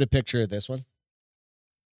wanted to put a picture of this one.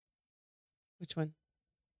 Which one?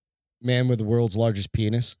 Man with the world's largest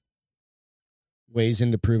penis. Weighs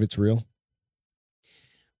in to prove it's real.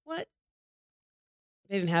 What?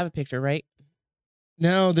 They didn't have a picture, right?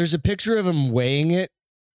 No, there's a picture of him weighing it.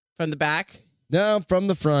 From the back? No, from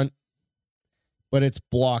the front. But it's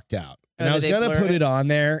blocked out. And Oh, I was did they going to blur put it? it on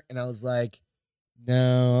there. And I was like,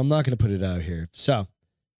 no, I'm not going to put it out here. So,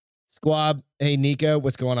 Squab, hey, Nico,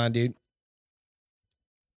 what's going on, dude?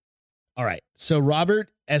 All right. So Robert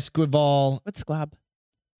Esquivel, What's squab?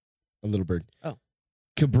 a little bird. Oh.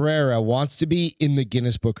 Cabrera wants to be in the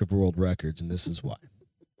Guinness Book of World Records, and this is why.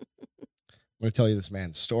 I'm going to tell you this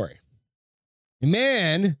man's story. A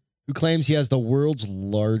man who claims he has the world's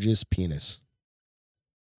largest penis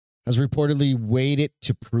has reportedly weighed it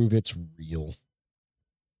to prove it's real.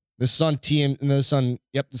 This is on this is on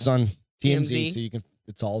TMZ, so you can,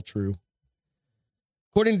 it's all true.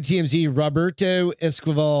 According to TMZ, Roberto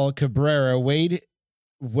Esquivel Cabrera weighed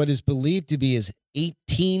what is believed to be his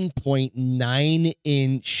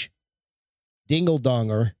 18.9-inch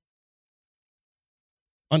dingle-donger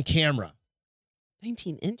on camera.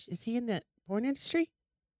 19-inch? Is he in the porn industry?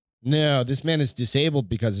 No, this man is disabled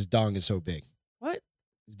because his dong is so big. What?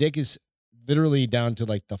 His dick is literally down to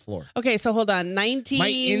like the floor. Okay, so hold on. 19. My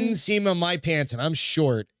inseam of my pants, and I'm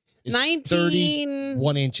short, is 19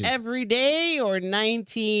 31 inches. Every day or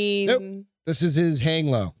 19? Nope. This is his hang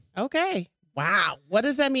low. Okay. Wow. What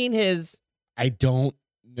does that mean? I don't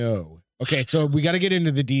know. Okay, so we got to get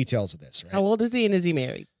into the details of this, right? How old is he and is he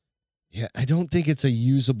married? Yeah, I don't think it's a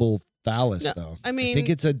usable phallus, No, though. I mean- think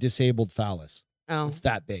it's a disabled phallus. Oh. It's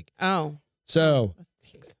that big. Oh. So,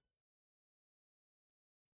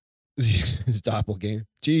 his doppelganger.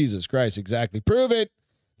 Jesus Christ, exactly. Prove it.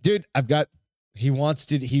 Dude, he wants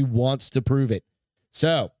to prove it.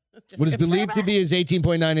 So, what is believed to be his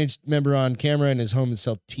 18.9-inch member on camera in his home in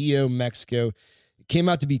Saltillo, Mexico, it came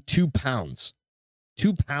out to be 2 pounds.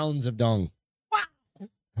 2 pounds of dong. Wow.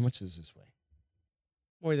 How much does this weigh?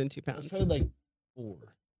 More than 2 It's pounds. probably like 4.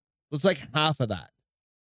 It's like half of that.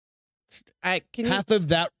 Half of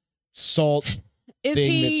that salt is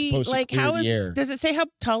thing he that's supposed like to clear how the is air. Does it say how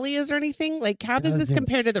tall he is or anything? Like how does this Doesn't.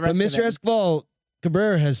 compare to the But rest Mr. of them? Esquivel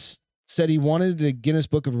Cabrera has said he wanted the Guinness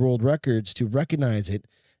Book of World Records to recognize it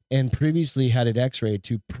and previously had it x-rayed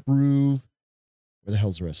to prove where the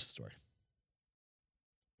hell's the rest of the story?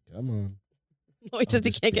 Come on. No, he says he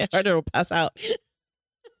this can't get bitch. harder or pass out.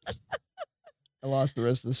 I lost the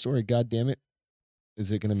rest of the story. God damn it.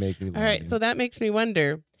 Is it going to make me All laugh? right, so that makes me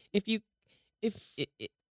wonder if you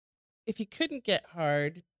couldn't get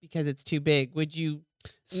hard because it's too big, would you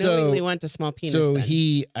knowingly want a small penis? So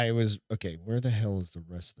then? where the hell is the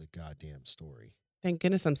rest of the goddamn story? Thank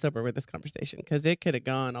goodness I'm sober with this conversation because it could have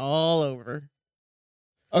gone all over.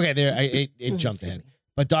 Okay, it jumped ahead.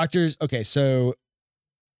 But doctors, so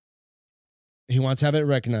he wants to have it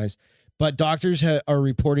recognized. But doctors are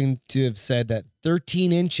reporting to have said that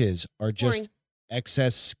 13 inches are just Boring.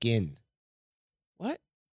 excess skin. What?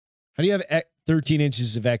 How do you have 13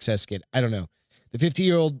 inches of excess skin? I don't know. The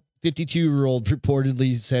 52-year-old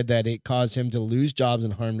reportedly said that it caused him to lose jobs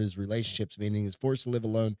and harm his relationships, meaning he's forced to live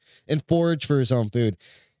alone and forage for his own food.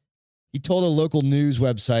 He told a local news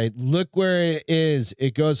website, "Look where it is.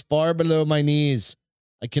 It goes far below my knees.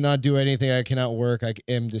 I cannot do anything. I cannot work. I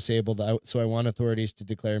am disabled. So I want authorities to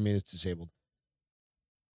declare me as disabled."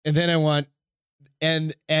 And then I want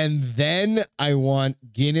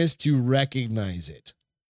Guinness to recognize it.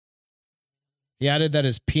 He added that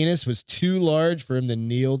his penis was too large for him to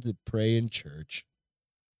kneel to pray in church.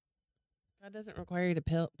 God doesn't require you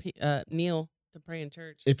to kneel to pray in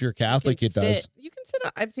church. If you're Catholic, it does. You can sit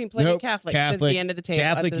up. I've seen plenty of Catholics sit at the end of the table.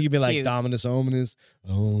 Catholic, you'd be like pews. Dominus Ominous.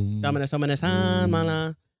 Dominus Ominous.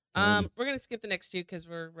 We're Um, gonna skip the next two because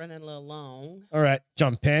we're running a little long. All right,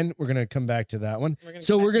 jump pen. We're gonna come back to that one. We're gonna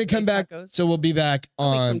So we're gonna come back. Tacos. So we'll be back A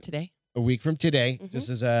week on from today. a week from today. Mhm. Just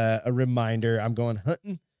as a reminder, I'm going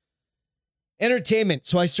hunting. Entertainment.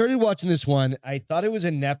 So I started watching this one. I thought it was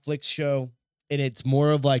a Netflix show, and it's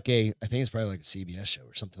more of like I think it's probably like a CBS show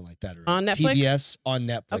or something like that. Or On Netflix? TBS on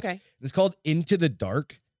Netflix. Okay. It's called Into the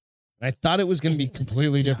Dark. And I thought it was going to be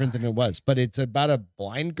completely different than it was, but it's about a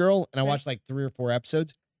blind girl, and I Okay. watched like 3 or 4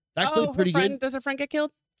 episodes. It's actually pretty good. Does her friend get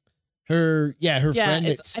killed? Her friend that I think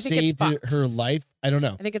it's saved Fox. her life. I don't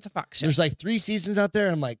know. I think it's a Fox show. There's like 3 seasons out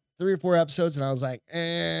there. I'm like 3 or 4 episodes, and I was like,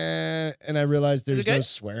 and I realized Is there's it no good?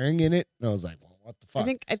 swearing in it, and I was like, well, what the fuck? I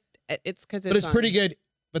think it's because But it's pretty good.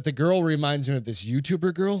 But the girl reminds me of this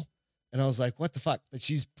YouTuber girl, and I was like, what the fuck? But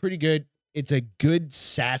she's pretty good. It's a good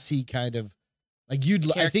sassy kind of like I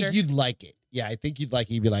think Character? you'd like it. Yeah, I think you'd like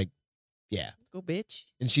it. You'd be like, yeah. Go bitch.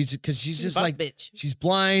 And she's just Boss like bitch. she's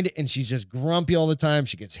blind and she's just grumpy all the time.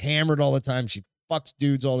 She gets hammered all the time. She fucks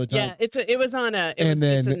dudes all the time. Yeah, it's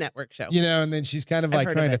a network show. You know, and then she's kind of I've like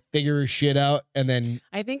heard trying of to figure her shit out, and then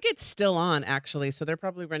I think it's still on actually, so they're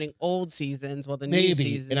probably running old seasons while the new maybe,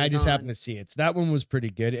 season. and I is just on. happened to see it. So that one was pretty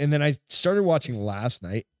good. And then I started watching last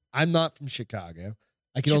night. I'm not from Chicago.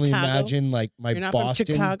 I can only Chicago? imagine like my You're not Boston,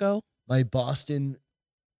 from Chicago. my Boston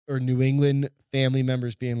or New England family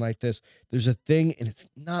members being like this. There's a thing, and it's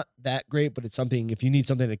not that great, but it's something. If you need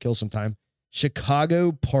something to kill some time,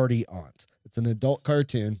 Chicago Party Aunt. It's an adult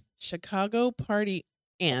cartoon. Chicago Party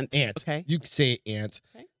Aunt. Okay. You could say aunt.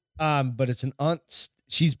 Okay. But it's an aunt.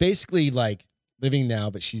 She's basically like living now,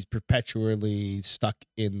 but she's perpetually stuck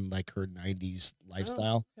in like her 90s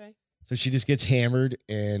lifestyle. Oh, okay. So she just gets hammered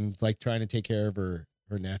and like trying to take care of her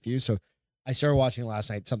nephew. So I started watching last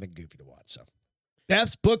night, something goofy to watch. So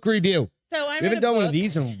Beth's book review. So we haven't done one of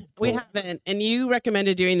these in we haven't, and you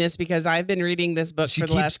recommended doing this because I've been reading this book for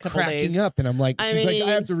the last couple days. Up, and I'm like, she's like,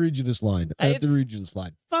 I have to read you this line. I have to read you this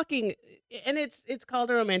line. Fucking, and it's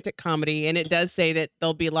called a romantic comedy, and it does say that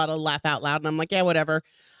there'll be a lot of laugh out loud, and I'm like, yeah, whatever.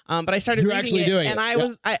 But I started reading it, and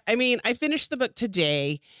I finished the book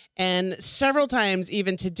today, and several times,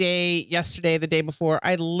 even today, yesterday, the day before,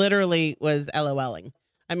 I literally was LOLing.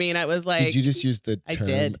 I mean, I was like, did you just use the term I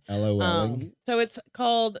did. LOLing? So it's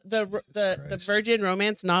called the Virgin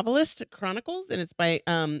Romance Novelist Chronicles, and it's by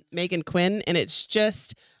Megan Quinn, and it's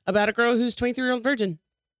just about a girl who's 23-year-old virgin.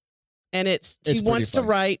 And she wants to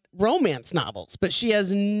write romance novels, but she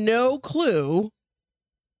has no clue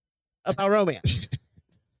about romance.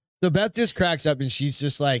 So Beth just cracks up, and she's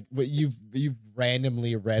just like, "What you've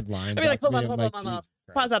randomly read lines." I mean, like, hold on.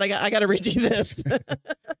 Pause out. I got to read you this.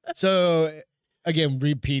 So again,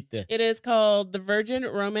 repeat this. It is called The Virgin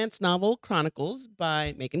Romance Novel Chronicles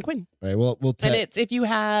by Megan Quinn. Right. Well, and it's if you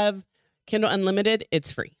have Kindle Unlimited,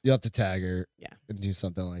 it's free. You'll have to tag her. Yeah. And do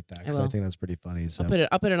something like that. I think that's pretty funny. So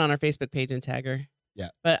I'll put it on our Facebook page and tag her. Yeah.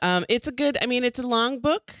 But it's it's a long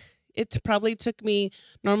book. It probably took me,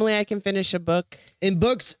 normally I can finish a book. In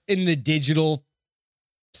books in the digital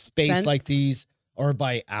space like these are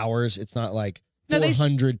by hours. It's not like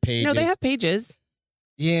 400 pages. No, they have pages.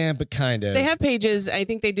 Yeah, but kind of. They have pages. I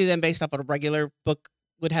think they do them based off what a regular book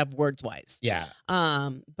would have words wise. Yeah.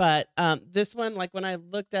 But this one, like when I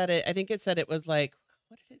looked at it, I think it said it was like,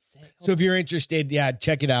 what did it say? So if you're interested,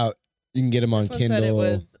 check it out. You can get them on Kindle. Said it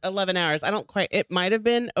was 11 hours. I don't quite, it might have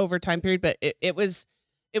been over time period, but it was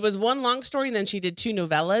one long story, and then she did 2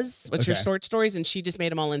 novellas, which are short stories, and she just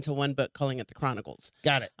made them all into one book, calling it The Chronicles.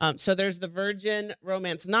 Got it. So there's the Virgin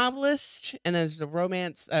Romance Novelist, and there's the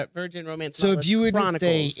Virgin Romance. So Novelist if you would Chronicles.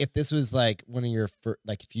 say, if this was like one of your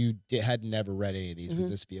like if you had never read any of these, would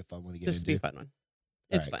this be a fun one to get into? This would be a fun one.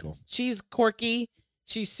 It's fun. Cool. She's quirky.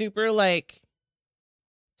 She's super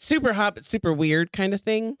super hot, but super weird kind of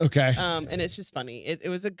thing. Okay. And it's just funny. It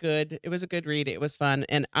was a good read. It was fun.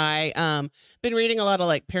 And I been reading a lot of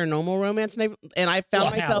like paranormal romance, and I found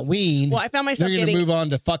myself Halloween. Well, I found myself You're gonna move on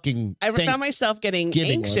to fucking. I found myself getting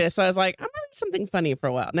anxious. Ones. So I was like, I'm gonna read something funny for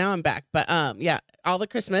a while. Now I'm back. But yeah, all the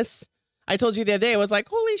Christmas. I told you the other day, I was like,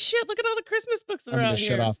 holy shit, look at all the Christmas books that are out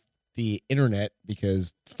here. Shut off the internet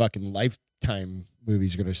because fucking Lifetime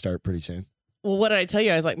movies are gonna start pretty soon. Well, what did I tell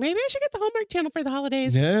you? I was like, maybe I should get the Hallmark Channel for the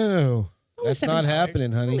holidays. No, that's not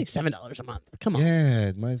happening, honey. Only $7 a month. Come on.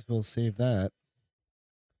 Yeah, might as well save that.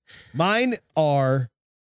 Mine are.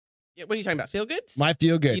 Yeah, what are you talking about? Feel goods? My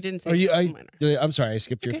feel good. You didn't say. I'm sorry, I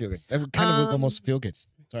skipped your feel good. That kind of was almost feel good.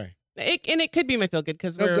 Sorry. It could be my feel good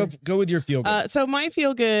because go with your feel good. So my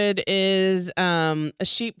feel good is a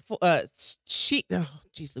sheep. Sheep. Oh,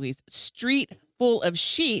 geez, Louise. Street full of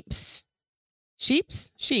sheeps. Sheep.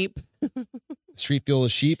 Street full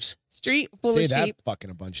of sheeps. Street full of sheep. Say that fucking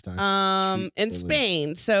a bunch of times. In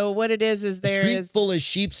Spain. So what it is there is full of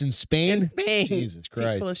sheeps in Spain. In Spain. Jesus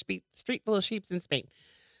Christ. Street full of sheeps in Spain.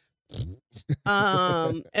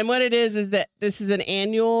 And what it is that this is an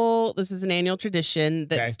annual tradition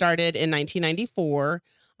that started in 1994.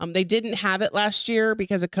 They didn't have it last year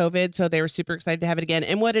because of COVID, so they were super excited to have it again.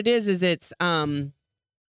 And what it is it's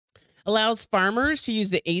allows farmers to use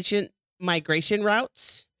the ancient migration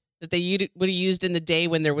routes that they would have used in the day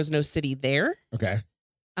when there was no city there. Okay.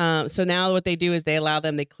 So now what they do is they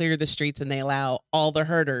clear the streets, and they allow all the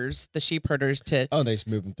herders, the sheep herders, to. Oh, they just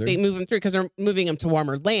move them through. They move them through because they're moving them to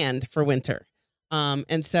warmer land for winter.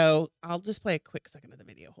 And so I'll just play a quick second of the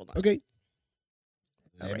video. Hold on. Okay.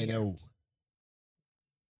 Let me know.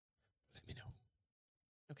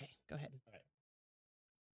 Okay, go ahead. All right.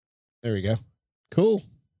 There we go. Cool.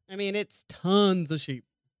 I mean, it's tons of sheep.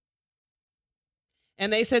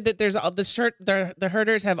 And they said that there's all the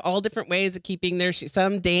herders have all different ways of keeping their sheep.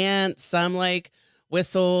 Some dance, some like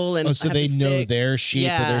whistle, and so they know their sheep,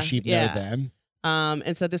 or their sheep know them.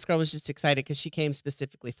 And so this girl was just excited because she came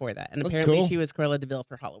specifically for that, and apparently she was Cruella de Vil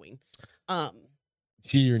for Halloween.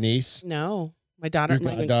 She your niece? No, my daughter.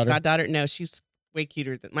 My goddaughter. No, she's way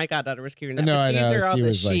cuter than my goddaughter was cuter than that. No, I know. These are all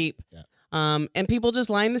the sheep. Like, yeah. And people just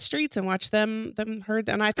line the streets and watch them herd.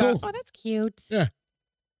 And I thought, oh, that's cute. Yeah.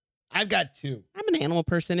 I've got two. I'm an animal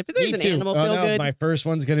person. If there's Me an too. animal Oh, feel no, good, my first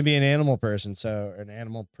one's going to be an animal person. So an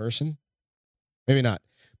animal person? Maybe not.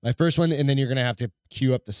 My first one, and then you're going to have to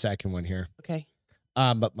queue up the second one here. okay.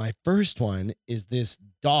 But my first one is this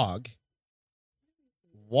dog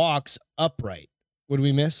walks upright. What do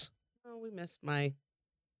we miss? Oh, we missed my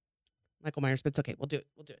Michael Myers, but it's okay. We'll do it.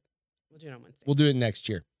 We'll do it on Wednesday. We'll do it next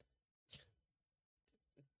year.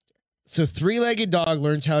 So, three-legged dog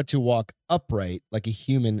learns how to walk upright like a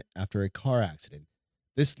human after a car accident.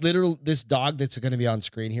 This dog that's going to be on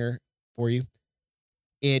screen here for you.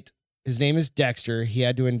 His name is Dexter. He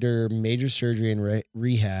had to endure major surgery and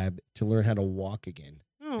rehab to learn how to walk again.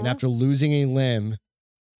 And after losing a limb,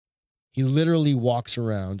 he literally walks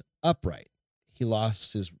around upright. He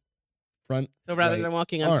lost his front. So rather than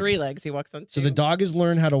walking on arm. 3 legs, he walks on 2. So the dog has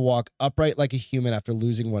learned how to walk upright like a human after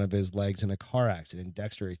losing one of his legs in a car accident.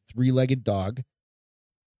 Dexter, a 3-legged dog,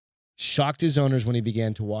 shocked his owners when he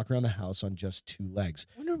began to walk around the house on just 2 legs.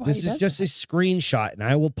 I wonder why This he is does just that. a screenshot, and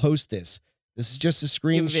I will post this. This is just a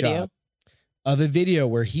You have a screenshot video? of a video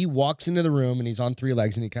where he walks into the room and he's on 3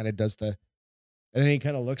 legs and he kind of does and then he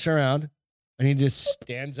kind of looks around and he just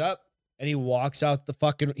stands up and he walks out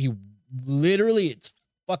he literally, it's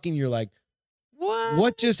fucking, you're like,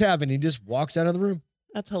 what just happened? He just walks out of the room.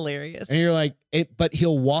 That's hilarious. And you're like, but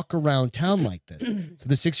he'll walk around town like this. So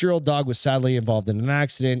the 6-year-old dog was sadly involved in an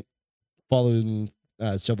accident following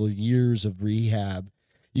several years of rehab.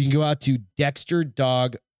 You can go out to Dexter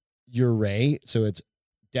Dog Uray. So it's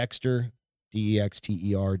Dexter,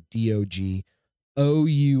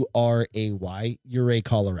 DexterDogouray, Uray,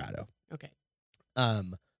 Colorado. Okay.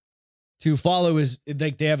 To follow his,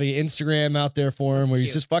 like, they have an Instagram out there for him That's where he's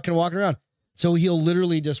cute. just fucking walking around. So he'll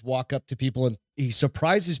literally just walk up to people and he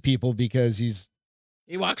surprises people because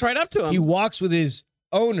He walks right up to him. he walks with his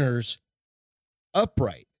owners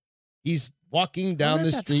upright. He's walking down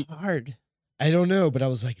wonder the if street. That's hard. I don't know, but I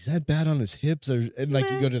was like, is that bad on his hips? And like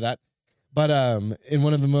you go to that. But in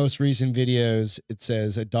one of the most recent videos, it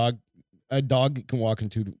says a dog can walk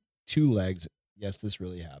into 2 legs. Yes, this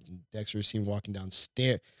really happened. Dexter is seen walking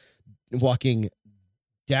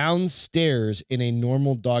downstairs in a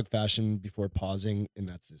normal dog fashion before pausing, and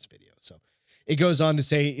that's this video. So it goes on to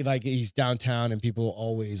say, like, he's downtown and people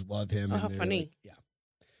always love him. Oh, and how they're funny. like, yeah.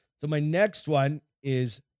 So my next one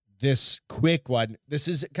is this quick one. This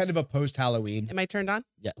is kind of a post-Halloween. Am I turned on?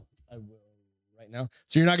 I will right now.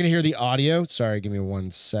 So you're not going to hear the audio. Sorry, give me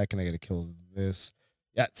 1 second. I got to kill this.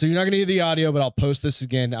 Yeah, so you're not going to hear the audio, but I'll post this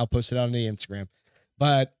again. I'll post it on the Instagram.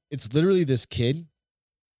 But it's literally this kid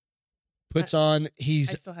puts on, I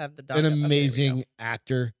he's still have the dog. an up. Okay, here we go. amazing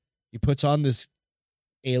actor. He puts on this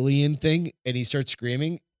alien thing and he starts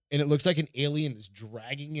screaming and it looks like an alien is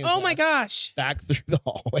dragging his Oh my ass gosh. back through the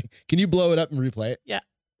hallway. Can you blow it up and replay it? Yeah.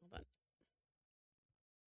 Hold on.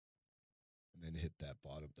 And then hit that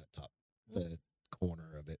top, the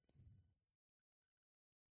corner of it.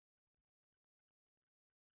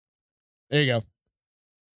 There you go.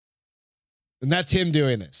 And that's him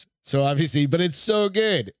doing this. So obviously, but it's so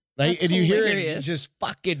good. Like, That's and you hear it, hilarious. he's just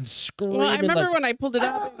fucking screaming. Well, I remember like, when I pulled it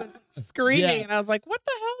up, it was screaming, Yeah. and I was like, "What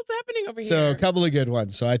the hell is happening over so here?" a couple of good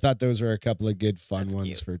ones. So I thought those were a couple of good fun That's ones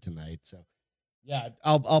cute. for tonight. So yeah,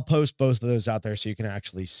 I'll post both of those out there so you can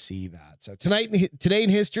actually see that. So today in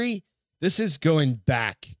history, this is going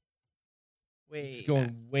back. Wait, It's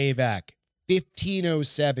going way back.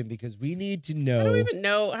 1507, because we need to I don't know. even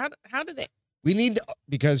know how do they?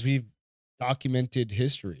 Because we've documented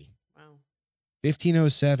history. Wow.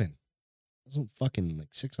 1507. That was fucking like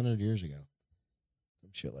 600 years ago. Some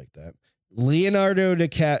shit like that. Leonardo da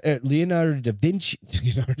Vinci.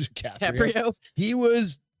 Leonardo DiCaprio. DiCaprio. He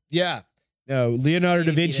was, Leonardo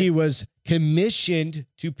da Vinci Genius. was commissioned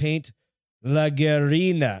to paint La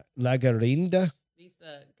Garinda.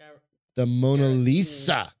 Lisa The Mona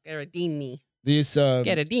Lisa. Gherardini. Lisa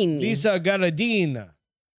Gherardini.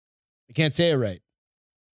 I can't say it right.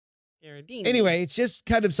 Gherardini. Anyway, it's just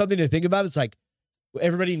kind of something to think about. It's like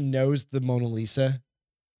everybody knows the Mona Lisa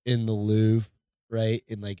in the Louvre, right?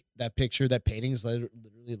 And like that picture, that painting is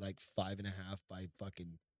literally like 5.5 by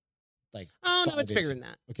fucking like. Oh no, 5 it's bigger inches. than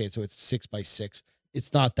that. Okay, so it's 6 by 6.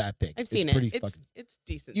 It's not that big. I've seen it's it. Pretty It's fucking.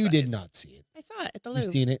 decent. You did size. not see it. I saw it at the You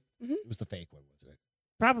Louvre. seen it? Mhm. It was the fake one, wasn't it?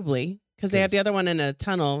 Probably because they had the Because- other one in a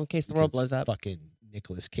tunnel in case the world Because blows up. Fucking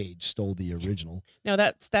Nicolas Cage stole the original. No,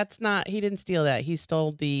 that's not. He didn't steal that. He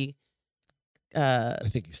stole the I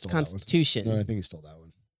think he stole Constitution. that one. No, I think he stole that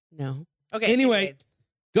one. No. Okay. Anyway, anyways,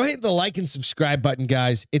 Go hit the like and subscribe button,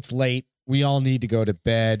 guys. It's late. We all need to go to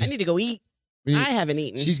bed. I need to go eat. I haven't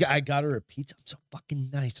eaten. I got her a pizza. I'm so fucking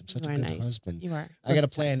nice. I'm such a good husband. You are. I got to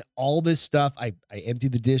plan all this stuff. I empty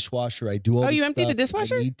the dishwasher. I do all this you emptied the stuff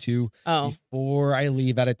dishwasher? I need to Oh. before I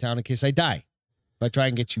leave out of town in case I die. I try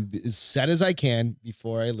and get you as set as I can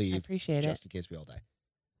before I leave. I appreciate just in case we all die.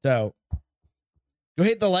 So go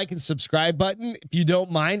hit the like and subscribe button. If you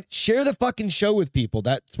don't mind, share the fucking show with people.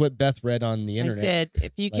 That's what Beth read on the internet. I did.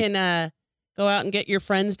 If you can go out and get your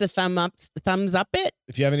friends to thumbs up it.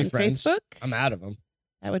 If you have any on friends, Facebook, I'm out of them.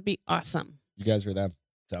 That would be awesome. You guys are them.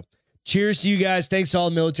 So cheers to you guys. Thanks to all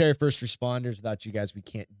the military first responders. Without you guys, we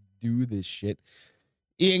can't do this shit.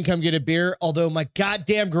 Ian, come get a beer. Although my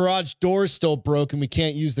goddamn garage door is still broken. We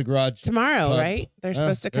can't use the garage. Tomorrow, right? They're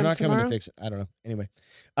supposed to come tomorrow. They're not coming to fix it. I don't know. Anyway,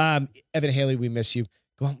 Evan Haley, we miss you.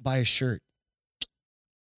 Go out and buy a shirt.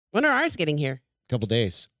 When are ours getting here? A couple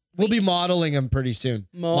days. Sweet. We'll be modeling them pretty soon.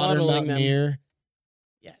 Modeling them.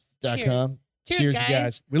 Yes. Modernmountaineer.com. Cheers, you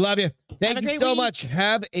guys. We love you. Thank you so much.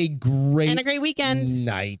 Have a great and a great weekend.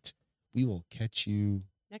 night. We will catch you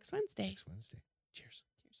next Wednesday. Cheers.